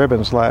 different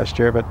ribbons last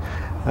year, but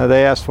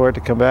they asked for it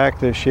to come back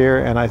this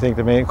year, and I think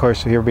the main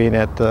course here being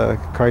at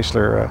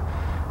Chrysler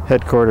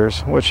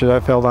headquarters, which I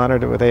felt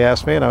honored that they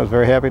asked me, and I was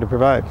very happy to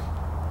provide.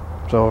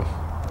 So,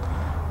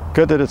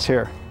 good that it's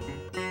here.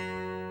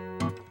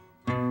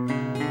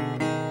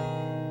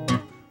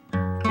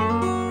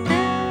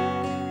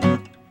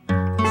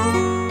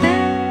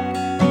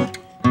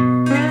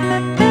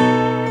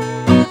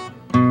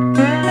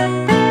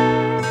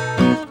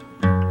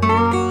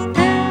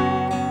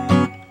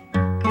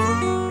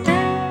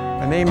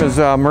 My name is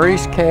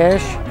Maurice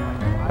Cash.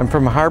 I'm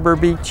from Harbor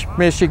Beach,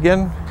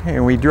 Michigan,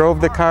 and we drove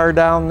the car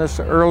down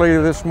early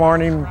this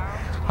morning,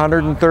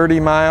 130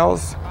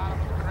 miles.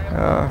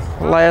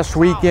 Last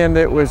weekend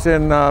it was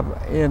in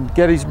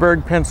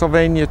Gettysburg,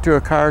 Pennsylvania, to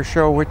a car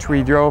show, which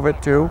we drove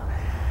it to.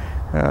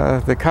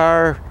 The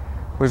car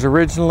was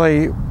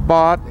originally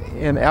bought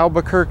in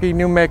Albuquerque,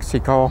 New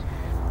Mexico.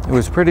 It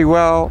was pretty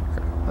well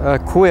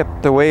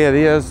equipped the way it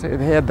is. It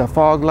had the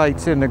fog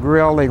lights in the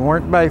grill. They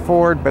weren't by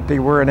Ford, but they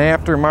were an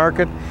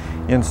aftermarket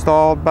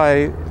installed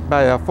by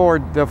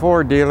the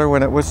Ford dealer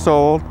when it was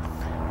sold.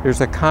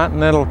 There's a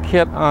Continental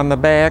kit on the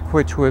back,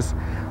 which was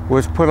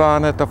put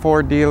on at the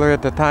Ford dealer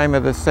at the time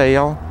of the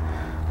sale.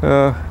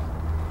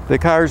 The the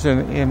car's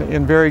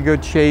in very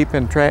good shape,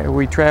 and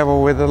we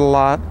travel with it a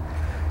lot.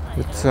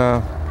 It's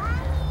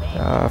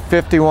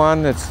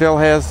 51. It still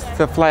has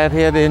the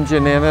flathead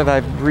engine in it.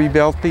 I've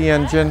rebuilt the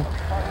engine.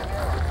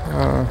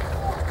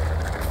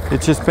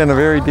 It's just been a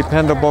very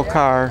dependable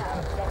car.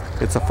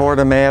 It's a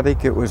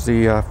Ford-O-Matic. It was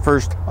the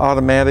first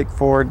automatic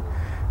Ford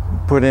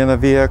put in a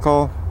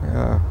vehicle.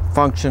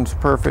 Functions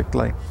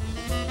perfectly.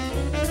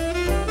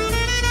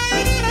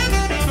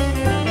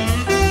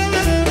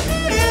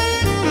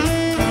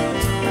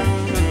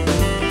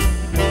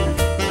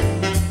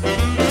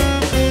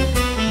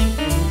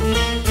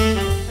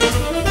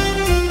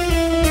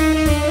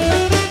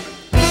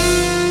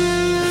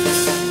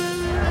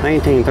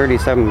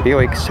 '37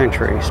 Buick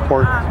Century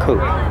Sport Coupe.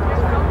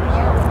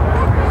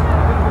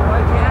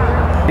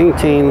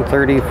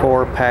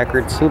 1934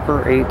 Packard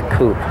Super 8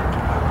 Coupe.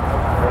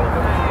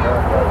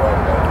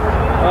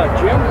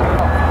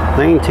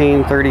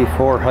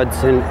 1934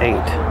 Hudson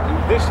 8.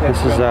 This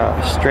is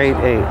a straight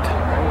 8.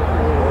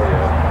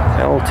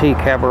 LT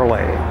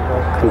Cabriolet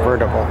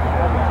convertible.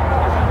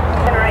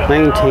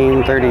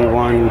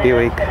 1931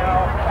 Buick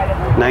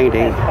 90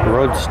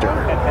 Roadster.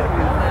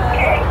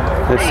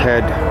 This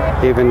had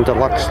even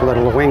deluxe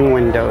little wing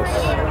windows.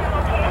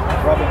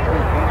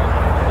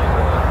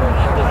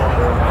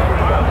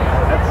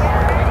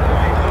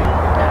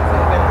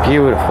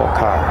 Beautiful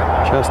car,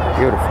 just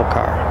beautiful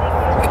car.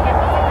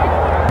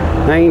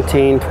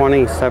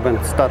 1927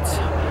 Stutz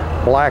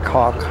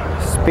Blackhawk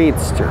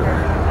Speedster.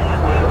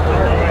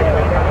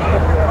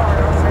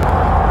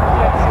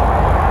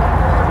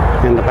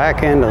 In the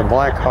back end of the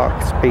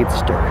Blackhawk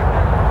Speedster,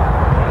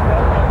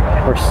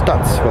 where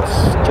Stutz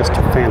was just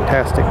a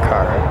fantastic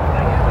car.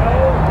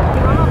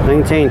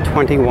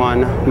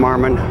 1921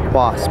 Marmon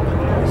Wasp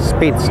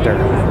Speedster.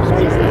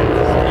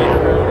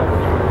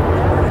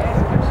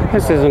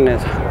 This isn't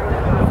as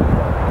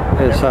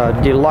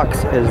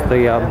deluxe as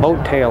the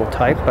boat tail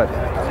type, but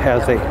it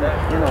has a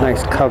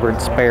nice covered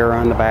spare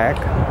on the back.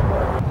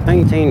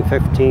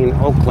 1915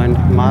 Oakland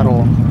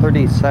Model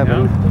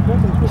 37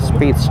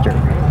 Speedster.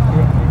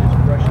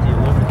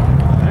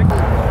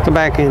 The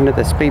back end of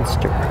the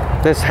Speedster.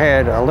 This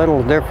had a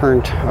little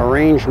different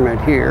arrangement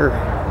here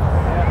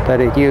that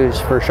it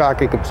used for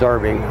shock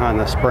absorbing on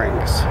the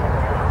springs.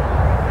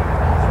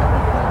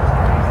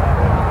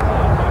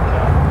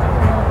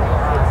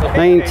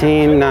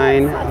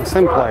 '99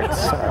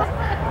 Simplex.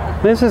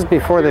 This is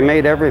before they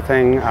made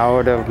everything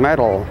out of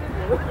metal.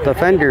 The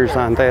fenders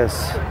on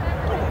this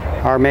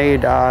are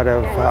made out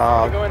of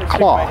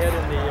cloth.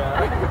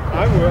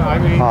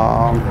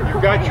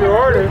 You got your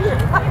orders.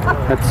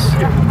 It's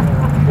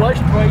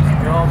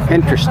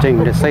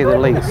interesting to say the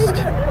least.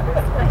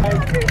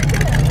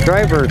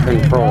 Driver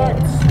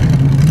controls.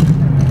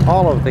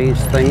 All of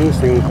these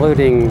things,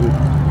 including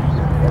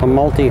the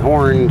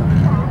multi-horned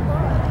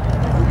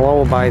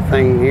blow-by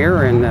thing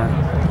here and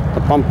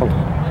the pump of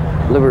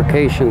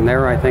lubrication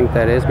there, I think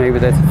that is. Maybe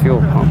that's a fuel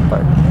pump,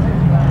 but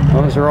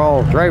those are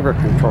all driver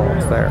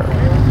controls there.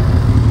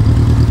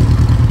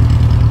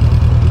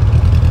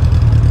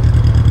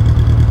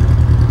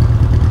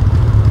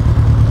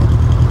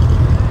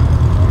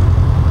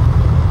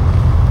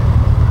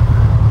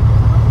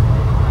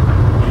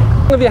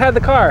 How long have you had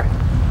the car?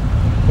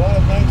 Bought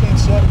it in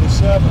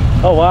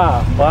 1977. Oh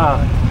wow, wow.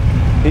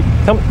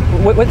 Tell me,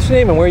 what's your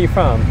name and where are you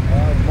from?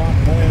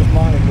 My name is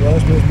Monty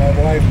Gillespie, is my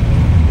wife.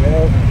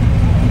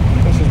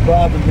 This is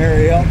Bob and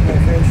Mary Elton, my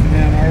friends from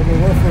Ann Arbor.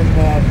 We're from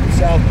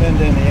South Bend,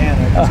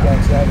 Indiana, just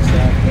outside of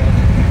South Bend.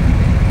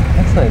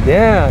 That's nice.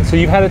 Yeah. So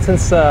you've had it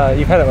since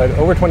you've had it like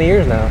over 20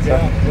 years now. So.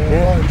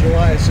 Yeah. In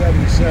July of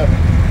 '77.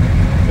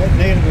 It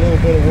needed a little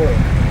bit of work.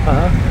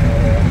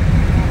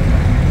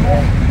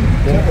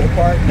 Took it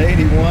apart in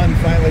 '81.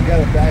 Finally got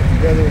it back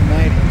together in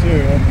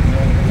 '92.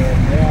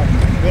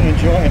 Been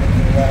enjoying it for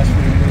the last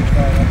few years.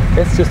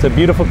 Finally. It's just a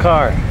beautiful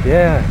car.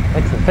 Yeah.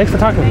 Excellent. Thanks for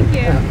talking to me. Thank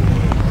you. Yeah.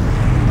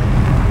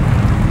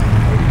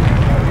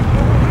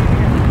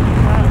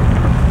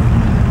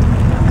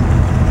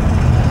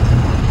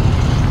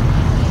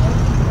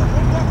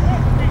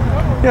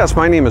 Yes,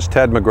 my name is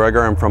Ted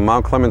McGregor. I'm from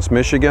Mount Clemens,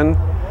 Michigan.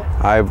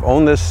 I've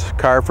owned this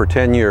car for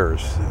 10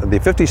 years. The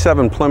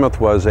 57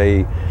 Plymouth was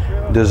a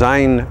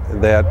design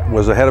that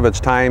was ahead of its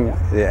time.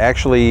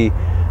 Actually,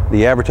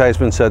 the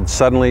advertisement said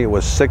suddenly it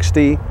was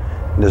 60.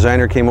 The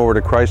designer came over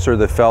to Chrysler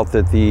that felt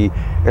that the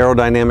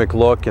aerodynamic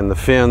look and the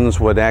fins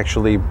would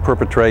actually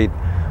perpetrate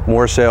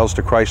more sales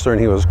to Chrysler, and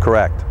he was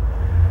correct.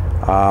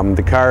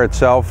 The car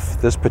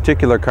itself, this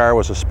particular car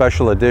was a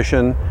special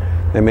edition.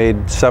 They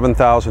made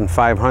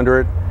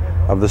 7,500.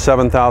 Of the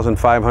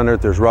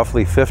 7,500, there's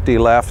roughly 50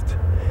 left.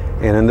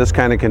 And in this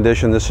kind of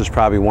condition, this is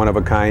probably one of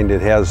a kind.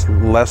 It has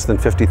less than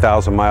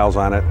 50,000 miles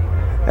on it,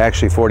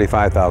 actually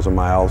 45,000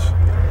 miles.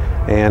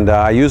 And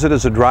I use it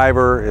as a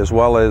driver as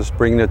well as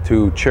bringing it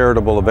to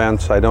charitable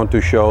events. I don't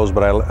do shows,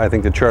 but I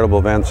think the charitable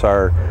events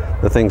are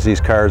the things these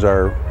cars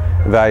are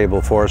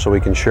valuable for, so we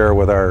can share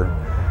with our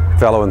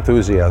fellow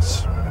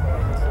enthusiasts.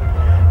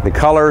 The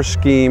color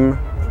scheme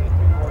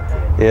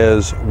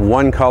is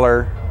one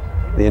color.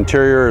 The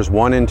interior is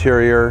one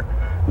interior.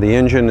 The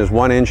engine is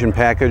one engine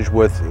package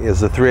is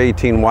the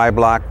 318Y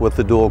block with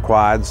the dual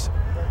quads.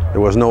 There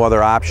was no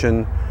other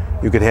option.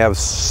 You could have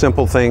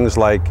simple things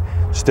like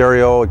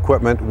stereo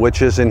equipment,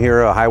 which is in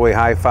here, a highway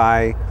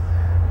hi-fi,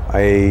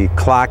 a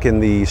clock in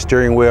the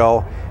steering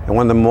wheel, and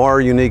one of the more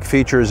unique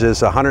features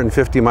is a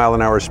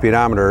 150-mile-an-hour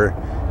speedometer.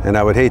 And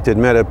I would hate to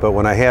admit it, but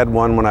when I had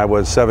one when I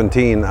was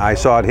 17, I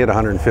saw it hit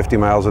 150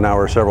 miles an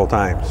hour several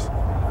times.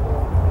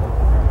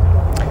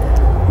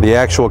 The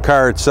actual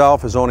car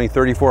itself is only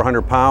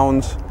 3,400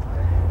 pounds,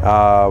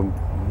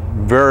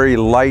 very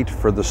light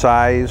for the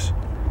size,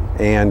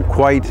 and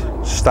quite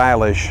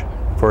stylish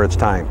for its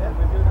time.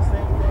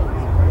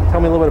 Tell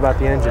me a little bit about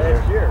the engine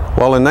here.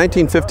 Well, in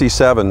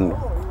 1957,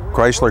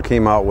 Chrysler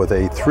came out with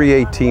a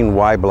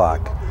 318Y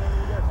block.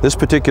 This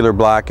particular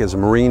block is a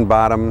marine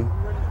bottom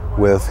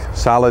with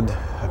solid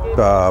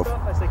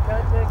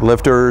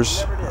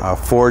lifters,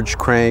 forged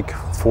crank,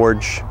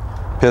 forged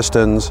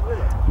pistons,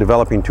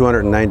 developing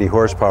 290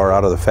 horsepower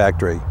out of the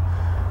factory.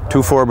 2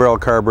 4-barrel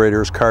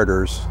carburetors,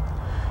 Carters.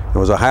 It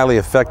was a highly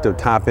effective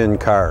top-end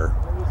car,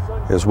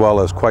 as well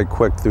as quite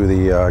quick through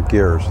the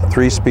gears.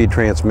 3-speed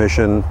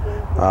transmission,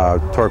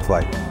 torque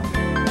flight.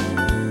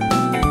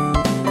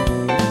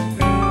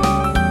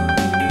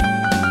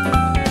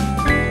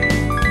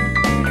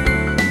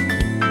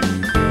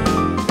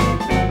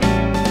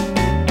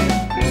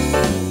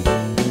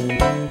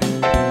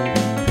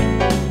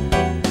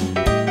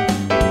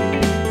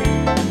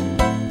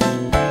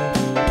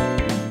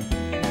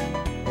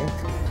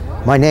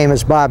 My name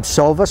is Bob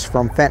Silvis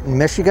from Fenton,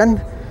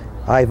 Michigan.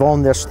 I've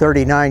owned this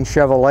 39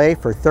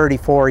 Chevrolet for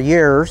 34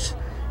 years,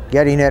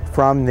 getting it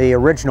from the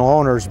original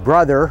owner's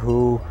brother,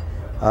 who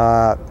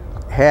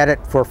had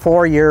it for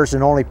 4 years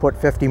and only put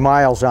 50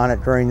 miles on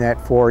it during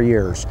that 4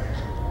 years.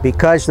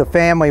 Because the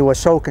family was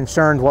so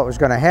concerned what was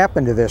going to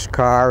happen to this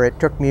car, it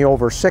took me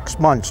over 6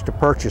 months to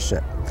purchase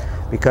it,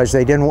 because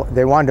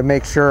they wanted to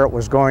make sure it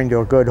was going to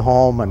a good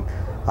home, and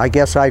I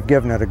guess I've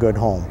given it a good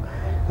home.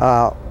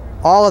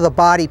 All of the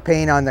body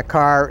paint on the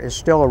car is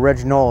still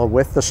original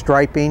with the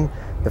striping.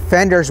 The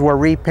fenders were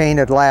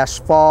repainted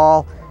last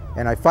fall,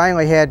 and I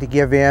finally had to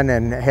give in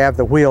and have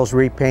the wheels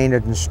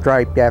repainted and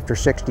striped after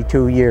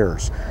 62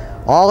 years.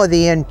 All of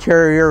the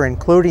interior,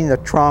 including the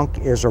trunk,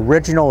 is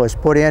original, is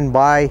put in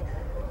by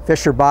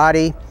Fisher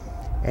Body,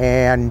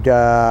 and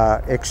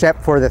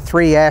except for the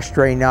 3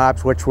 ashtray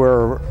knobs, which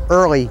were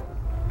early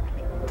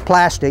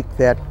plastic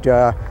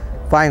that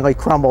finally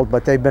crumbled,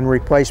 but they've been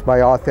replaced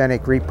by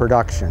authentic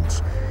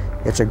reproductions.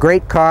 It's a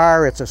great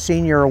car. It's a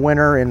senior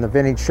winner in the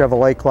Vintage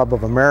Chevrolet Club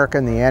of America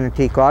and the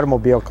Antique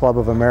Automobile Club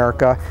of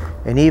America,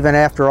 and even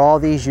after all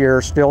these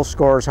years still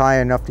scores high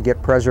enough to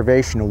get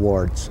preservation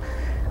awards.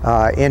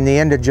 In the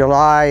end of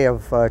July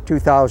of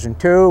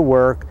 2002,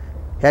 we're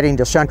heading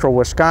to central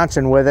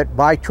Wisconsin with it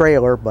by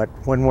trailer, but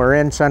when we're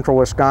in central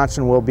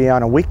Wisconsin, we'll be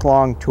on a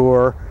week-long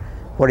tour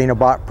putting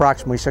about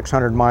approximately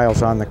 600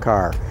 miles on the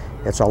car.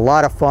 It's a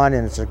lot of fun,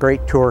 and it's a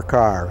great tour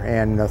car,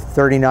 and the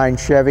 39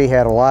 Chevy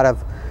had a lot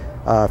of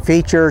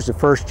features. The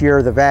first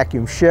year, the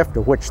vacuum shift,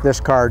 of which this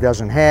car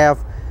doesn't have,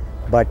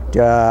 but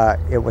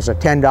it was a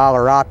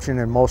 $10 option,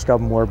 and most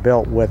of them were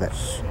built with it.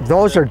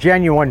 Those are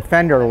genuine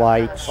fender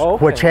lights,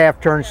 which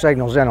have turn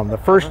signals in them. The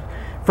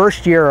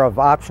first year of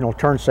optional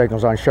turn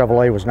signals on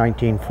Chevrolet was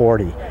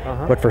 1940,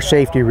 but for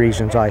safety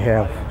reasons I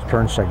have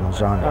turn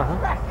signals on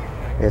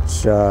it.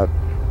 It's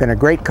been a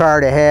great car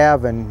to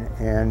have,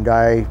 and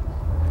I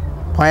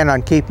plan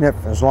on keeping it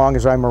as long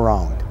as I'm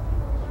around.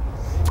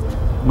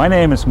 My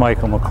name is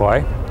Michael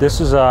McCoy. This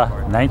is a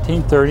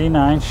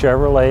 1939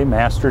 Chevrolet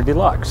Master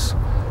Deluxe.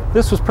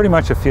 This was pretty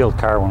much a field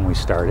car when we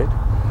started.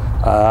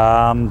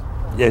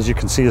 As you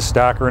can see, the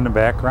stocker in the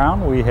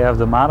background. We have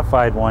the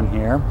modified one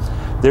here.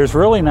 There's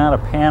really not a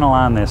panel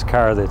on this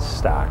car that's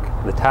stock.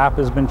 The top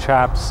has been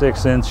chopped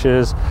 6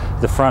 inches.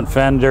 The front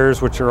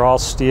fenders, which are all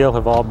steel,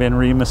 have all been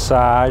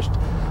re-massaged.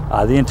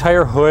 The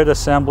entire hood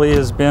assembly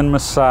has been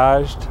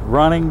massaged.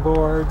 Running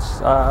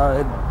boards.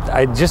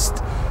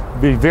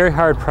 Be very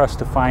hard pressed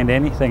to find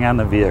anything on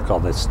the vehicle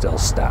that's still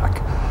stock.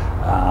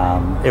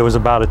 It was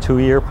about a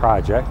 2-year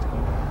project.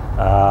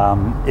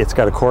 It's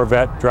got a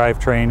Corvette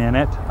drivetrain in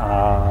it,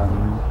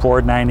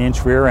 Ford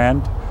 9-inch rear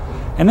end,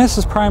 and this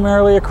is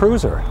primarily a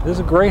cruiser. This is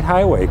a great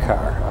highway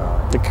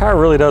car. The car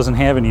really doesn't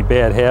have any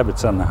bad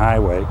habits on the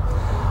highway.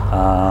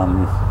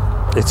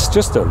 It's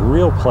just a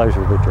real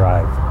pleasure to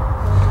drive.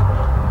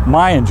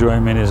 My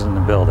enjoyment is in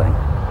the building.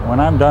 When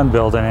I'm done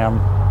building,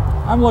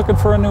 I'm looking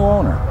for a new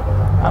owner.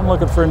 I'm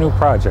looking for a new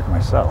project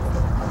myself.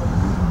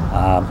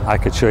 I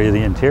could show you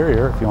the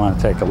interior if you want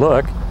to take a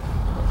look.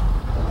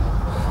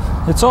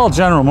 It's all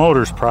General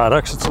Motors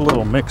products. It's a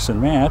little mix and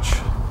match.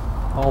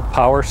 All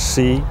power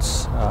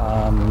seats,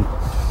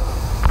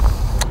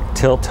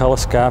 tilt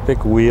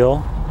telescopic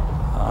wheel.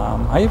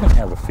 I even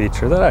have a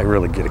feature that I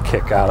really get a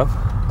kick out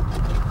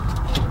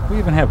of. We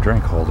even have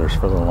drink holders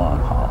for the long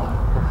haul.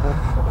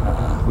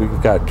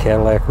 We've got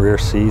Cadillac rear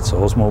seats,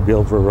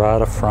 Oldsmobile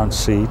Verada front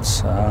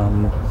seats.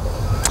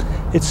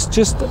 It's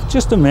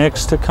just a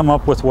mix to come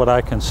up with what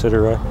I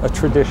consider a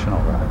traditional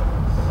ride.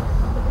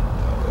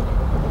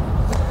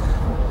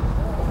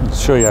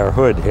 show you our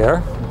hood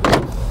here.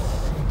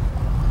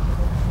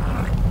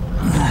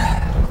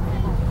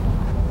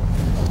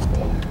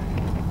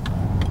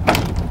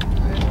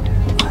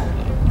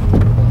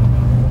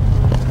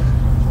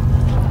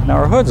 Now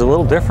our hood's a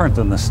little different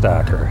than the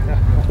Stalker.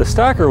 The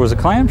Stalker was a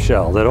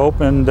clamshell that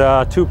opened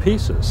 2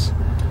 pieces.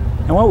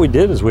 And what we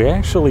did is we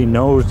actually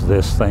nosed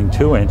this thing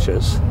 2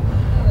 inches.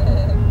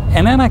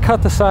 And then I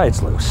cut the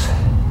sides loose.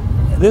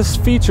 This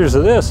features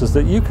of this is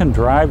that you can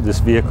drive this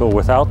vehicle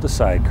without the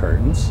side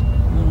curtains.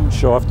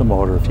 Show off the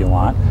motor if you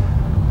want.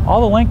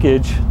 All the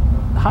linkage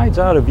hides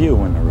out of view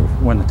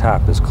when the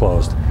top is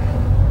closed.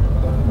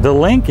 The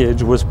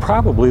linkage was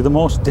probably the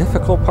most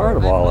difficult part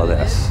of all of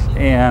this.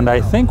 And I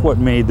think what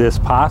made this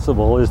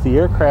possible is the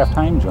aircraft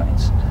time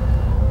joints.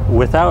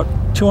 Without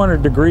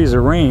 200 degrees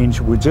of range,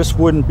 we just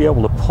wouldn't be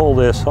able to pull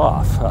this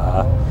off.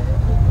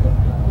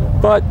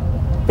 But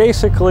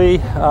basically,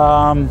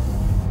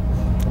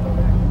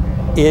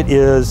 it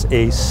is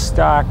a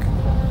stock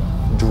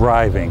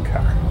driving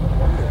car.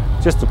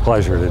 Just a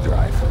pleasure to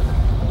drive.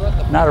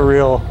 Not a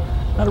real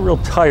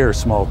tire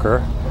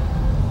smoker,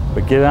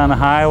 but get on the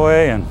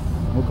highway and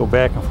we'll go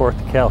back and forth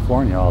to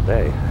California all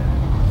day.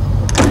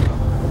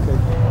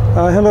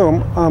 Hello,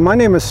 my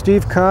name is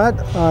Steve Cott.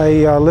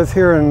 I live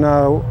here in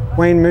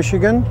Wayne,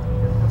 Michigan.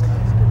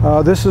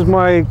 This is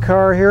my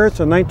car here. It's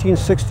a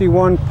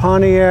 1961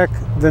 Pontiac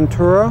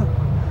Ventura,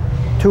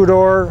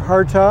 2-door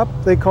hardtop.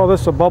 They call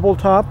this a bubble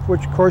top,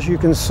 which of course you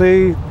can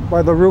see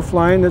by the roof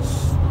line. It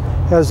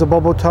has a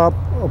bubble top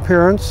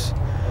appearance.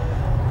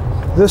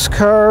 This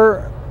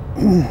car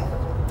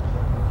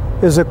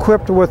is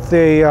equipped with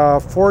a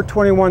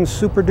 421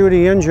 Super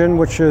Duty engine,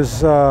 which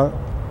is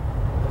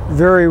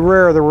very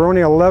rare. There were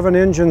only 11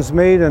 engines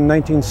made in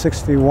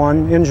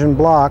 1961, engine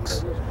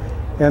blocks,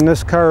 and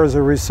this car is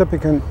a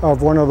recipient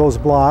of one of those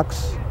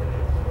blocks.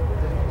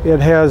 It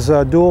has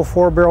dual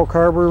 4-barrel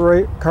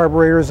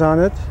carburetors on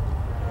it.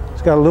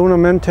 It's got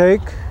aluminum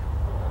intake.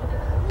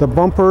 The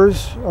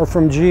bumpers are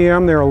from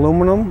GM, they're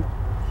aluminum.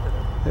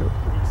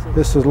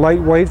 This is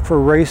lightweight for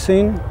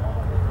racing.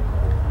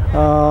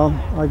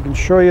 I can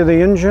show you the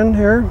engine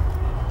here.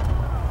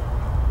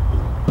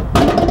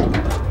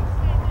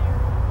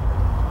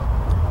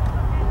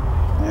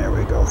 There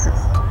we go here.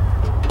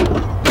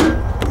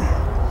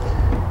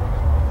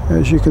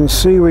 As you can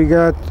see, we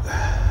got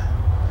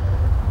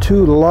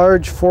 2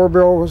 large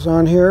 4-barrels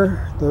on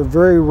here. The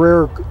very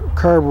rare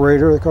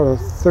carburetor, they call it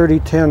a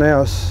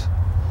 3010S.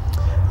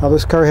 Now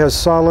this car has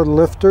solid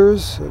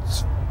lifters.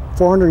 It's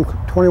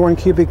 421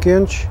 cubic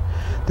inch.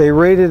 They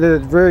rated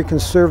it very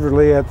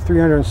conservatively at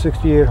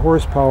 368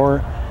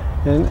 horsepower.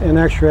 In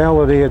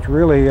actuality, it's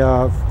really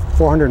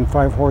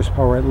 405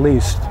 horsepower at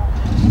least.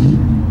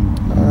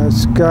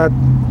 It's got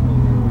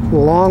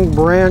long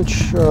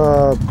branch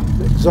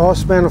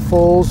exhaust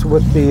manifolds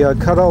with the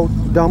cutout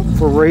dump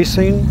for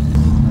racing.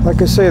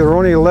 Like I say, there are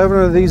only 11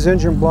 of these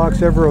engine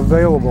blocks ever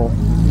available.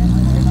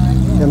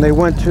 And they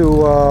went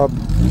to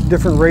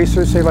different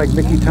racers, say like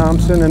Mickey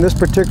Thompson, and this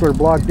particular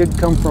block did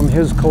come from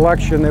his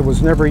collection. It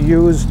was never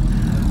used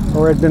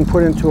or had been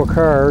put into a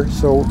car,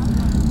 so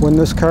when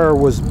this car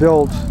was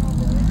built,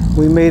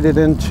 we made it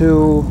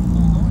into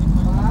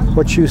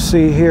what you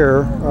see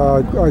here,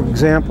 an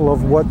example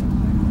of what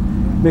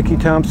Mickey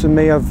Thompson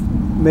may have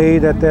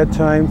made at that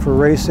time for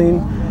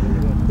racing.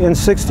 In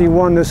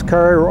 '61, this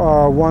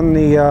car won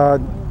the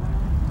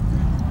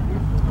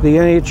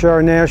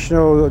NHR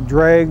National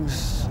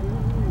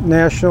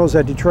Nationals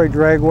at Detroit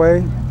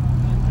Dragway.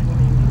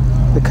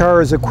 The car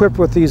is equipped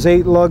with these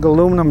 8-lug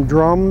aluminum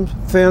drum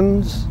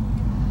fins.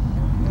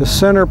 The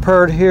center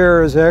part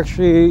here is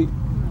actually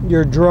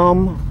your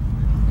drum.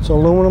 It's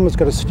aluminum, it's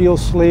got a steel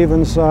sleeve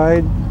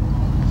inside,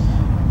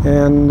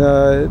 and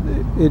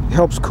it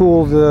helps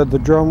cool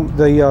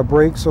the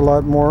brakes a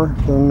lot more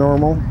than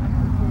normal.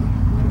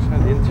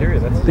 The interior,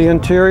 the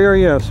interior,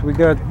 yes, we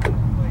got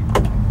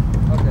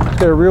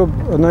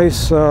a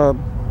nice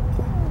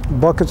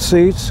bucket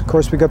seats. Of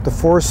course, we got the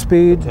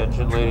 4-speed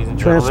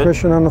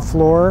transmission on the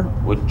floor.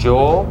 With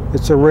Joel,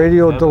 it's a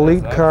radio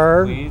delete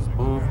car. Please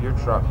move your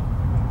truck.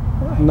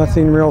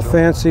 Nothing real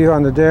fancy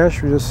on the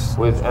dash. We just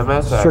with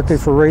MSX, strictly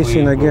for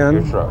racing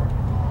again.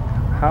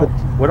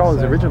 What all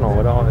is original?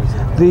 What all is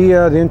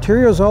the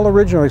interior is all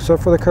original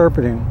except for the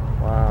carpeting.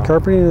 Wow.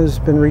 Carpeting has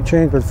been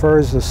rechanged, but as far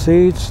as the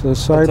seats, the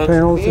side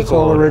panels, it's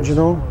all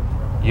original.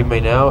 You may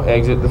now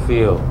exit the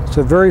field. It's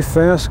a very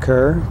fast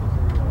car.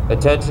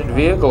 Attention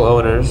vehicle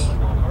owners.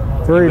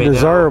 Very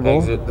desirable. Now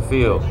exit the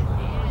field.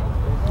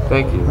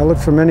 Thank you. I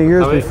looked for many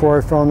years before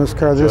I found this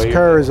car. This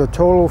car is a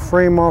total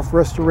frame-off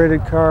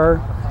restorated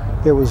car.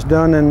 It was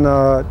done in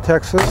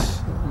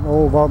Texas,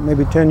 about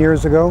maybe 10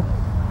 years ago.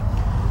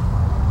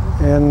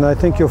 And I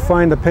think you'll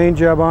find the paint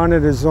job on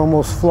it is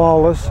almost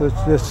flawless.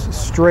 It's as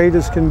straight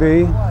as can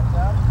be.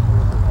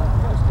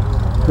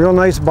 Real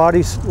nice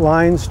body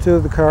lines to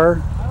the car.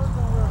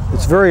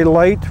 It's very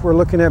light. We're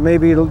looking at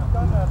maybe a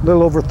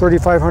little over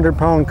 3,500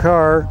 pound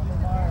car,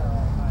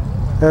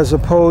 as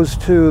opposed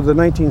to the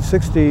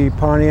 1960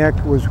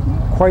 Pontiac was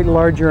quite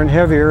larger and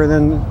heavier. And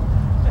then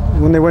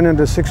when they went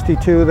into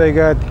 '62, they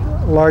got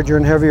larger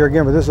and heavier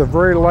again, but this is a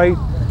very light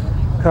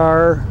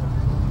car,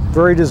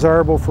 very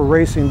desirable for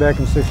racing back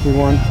in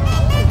 '61.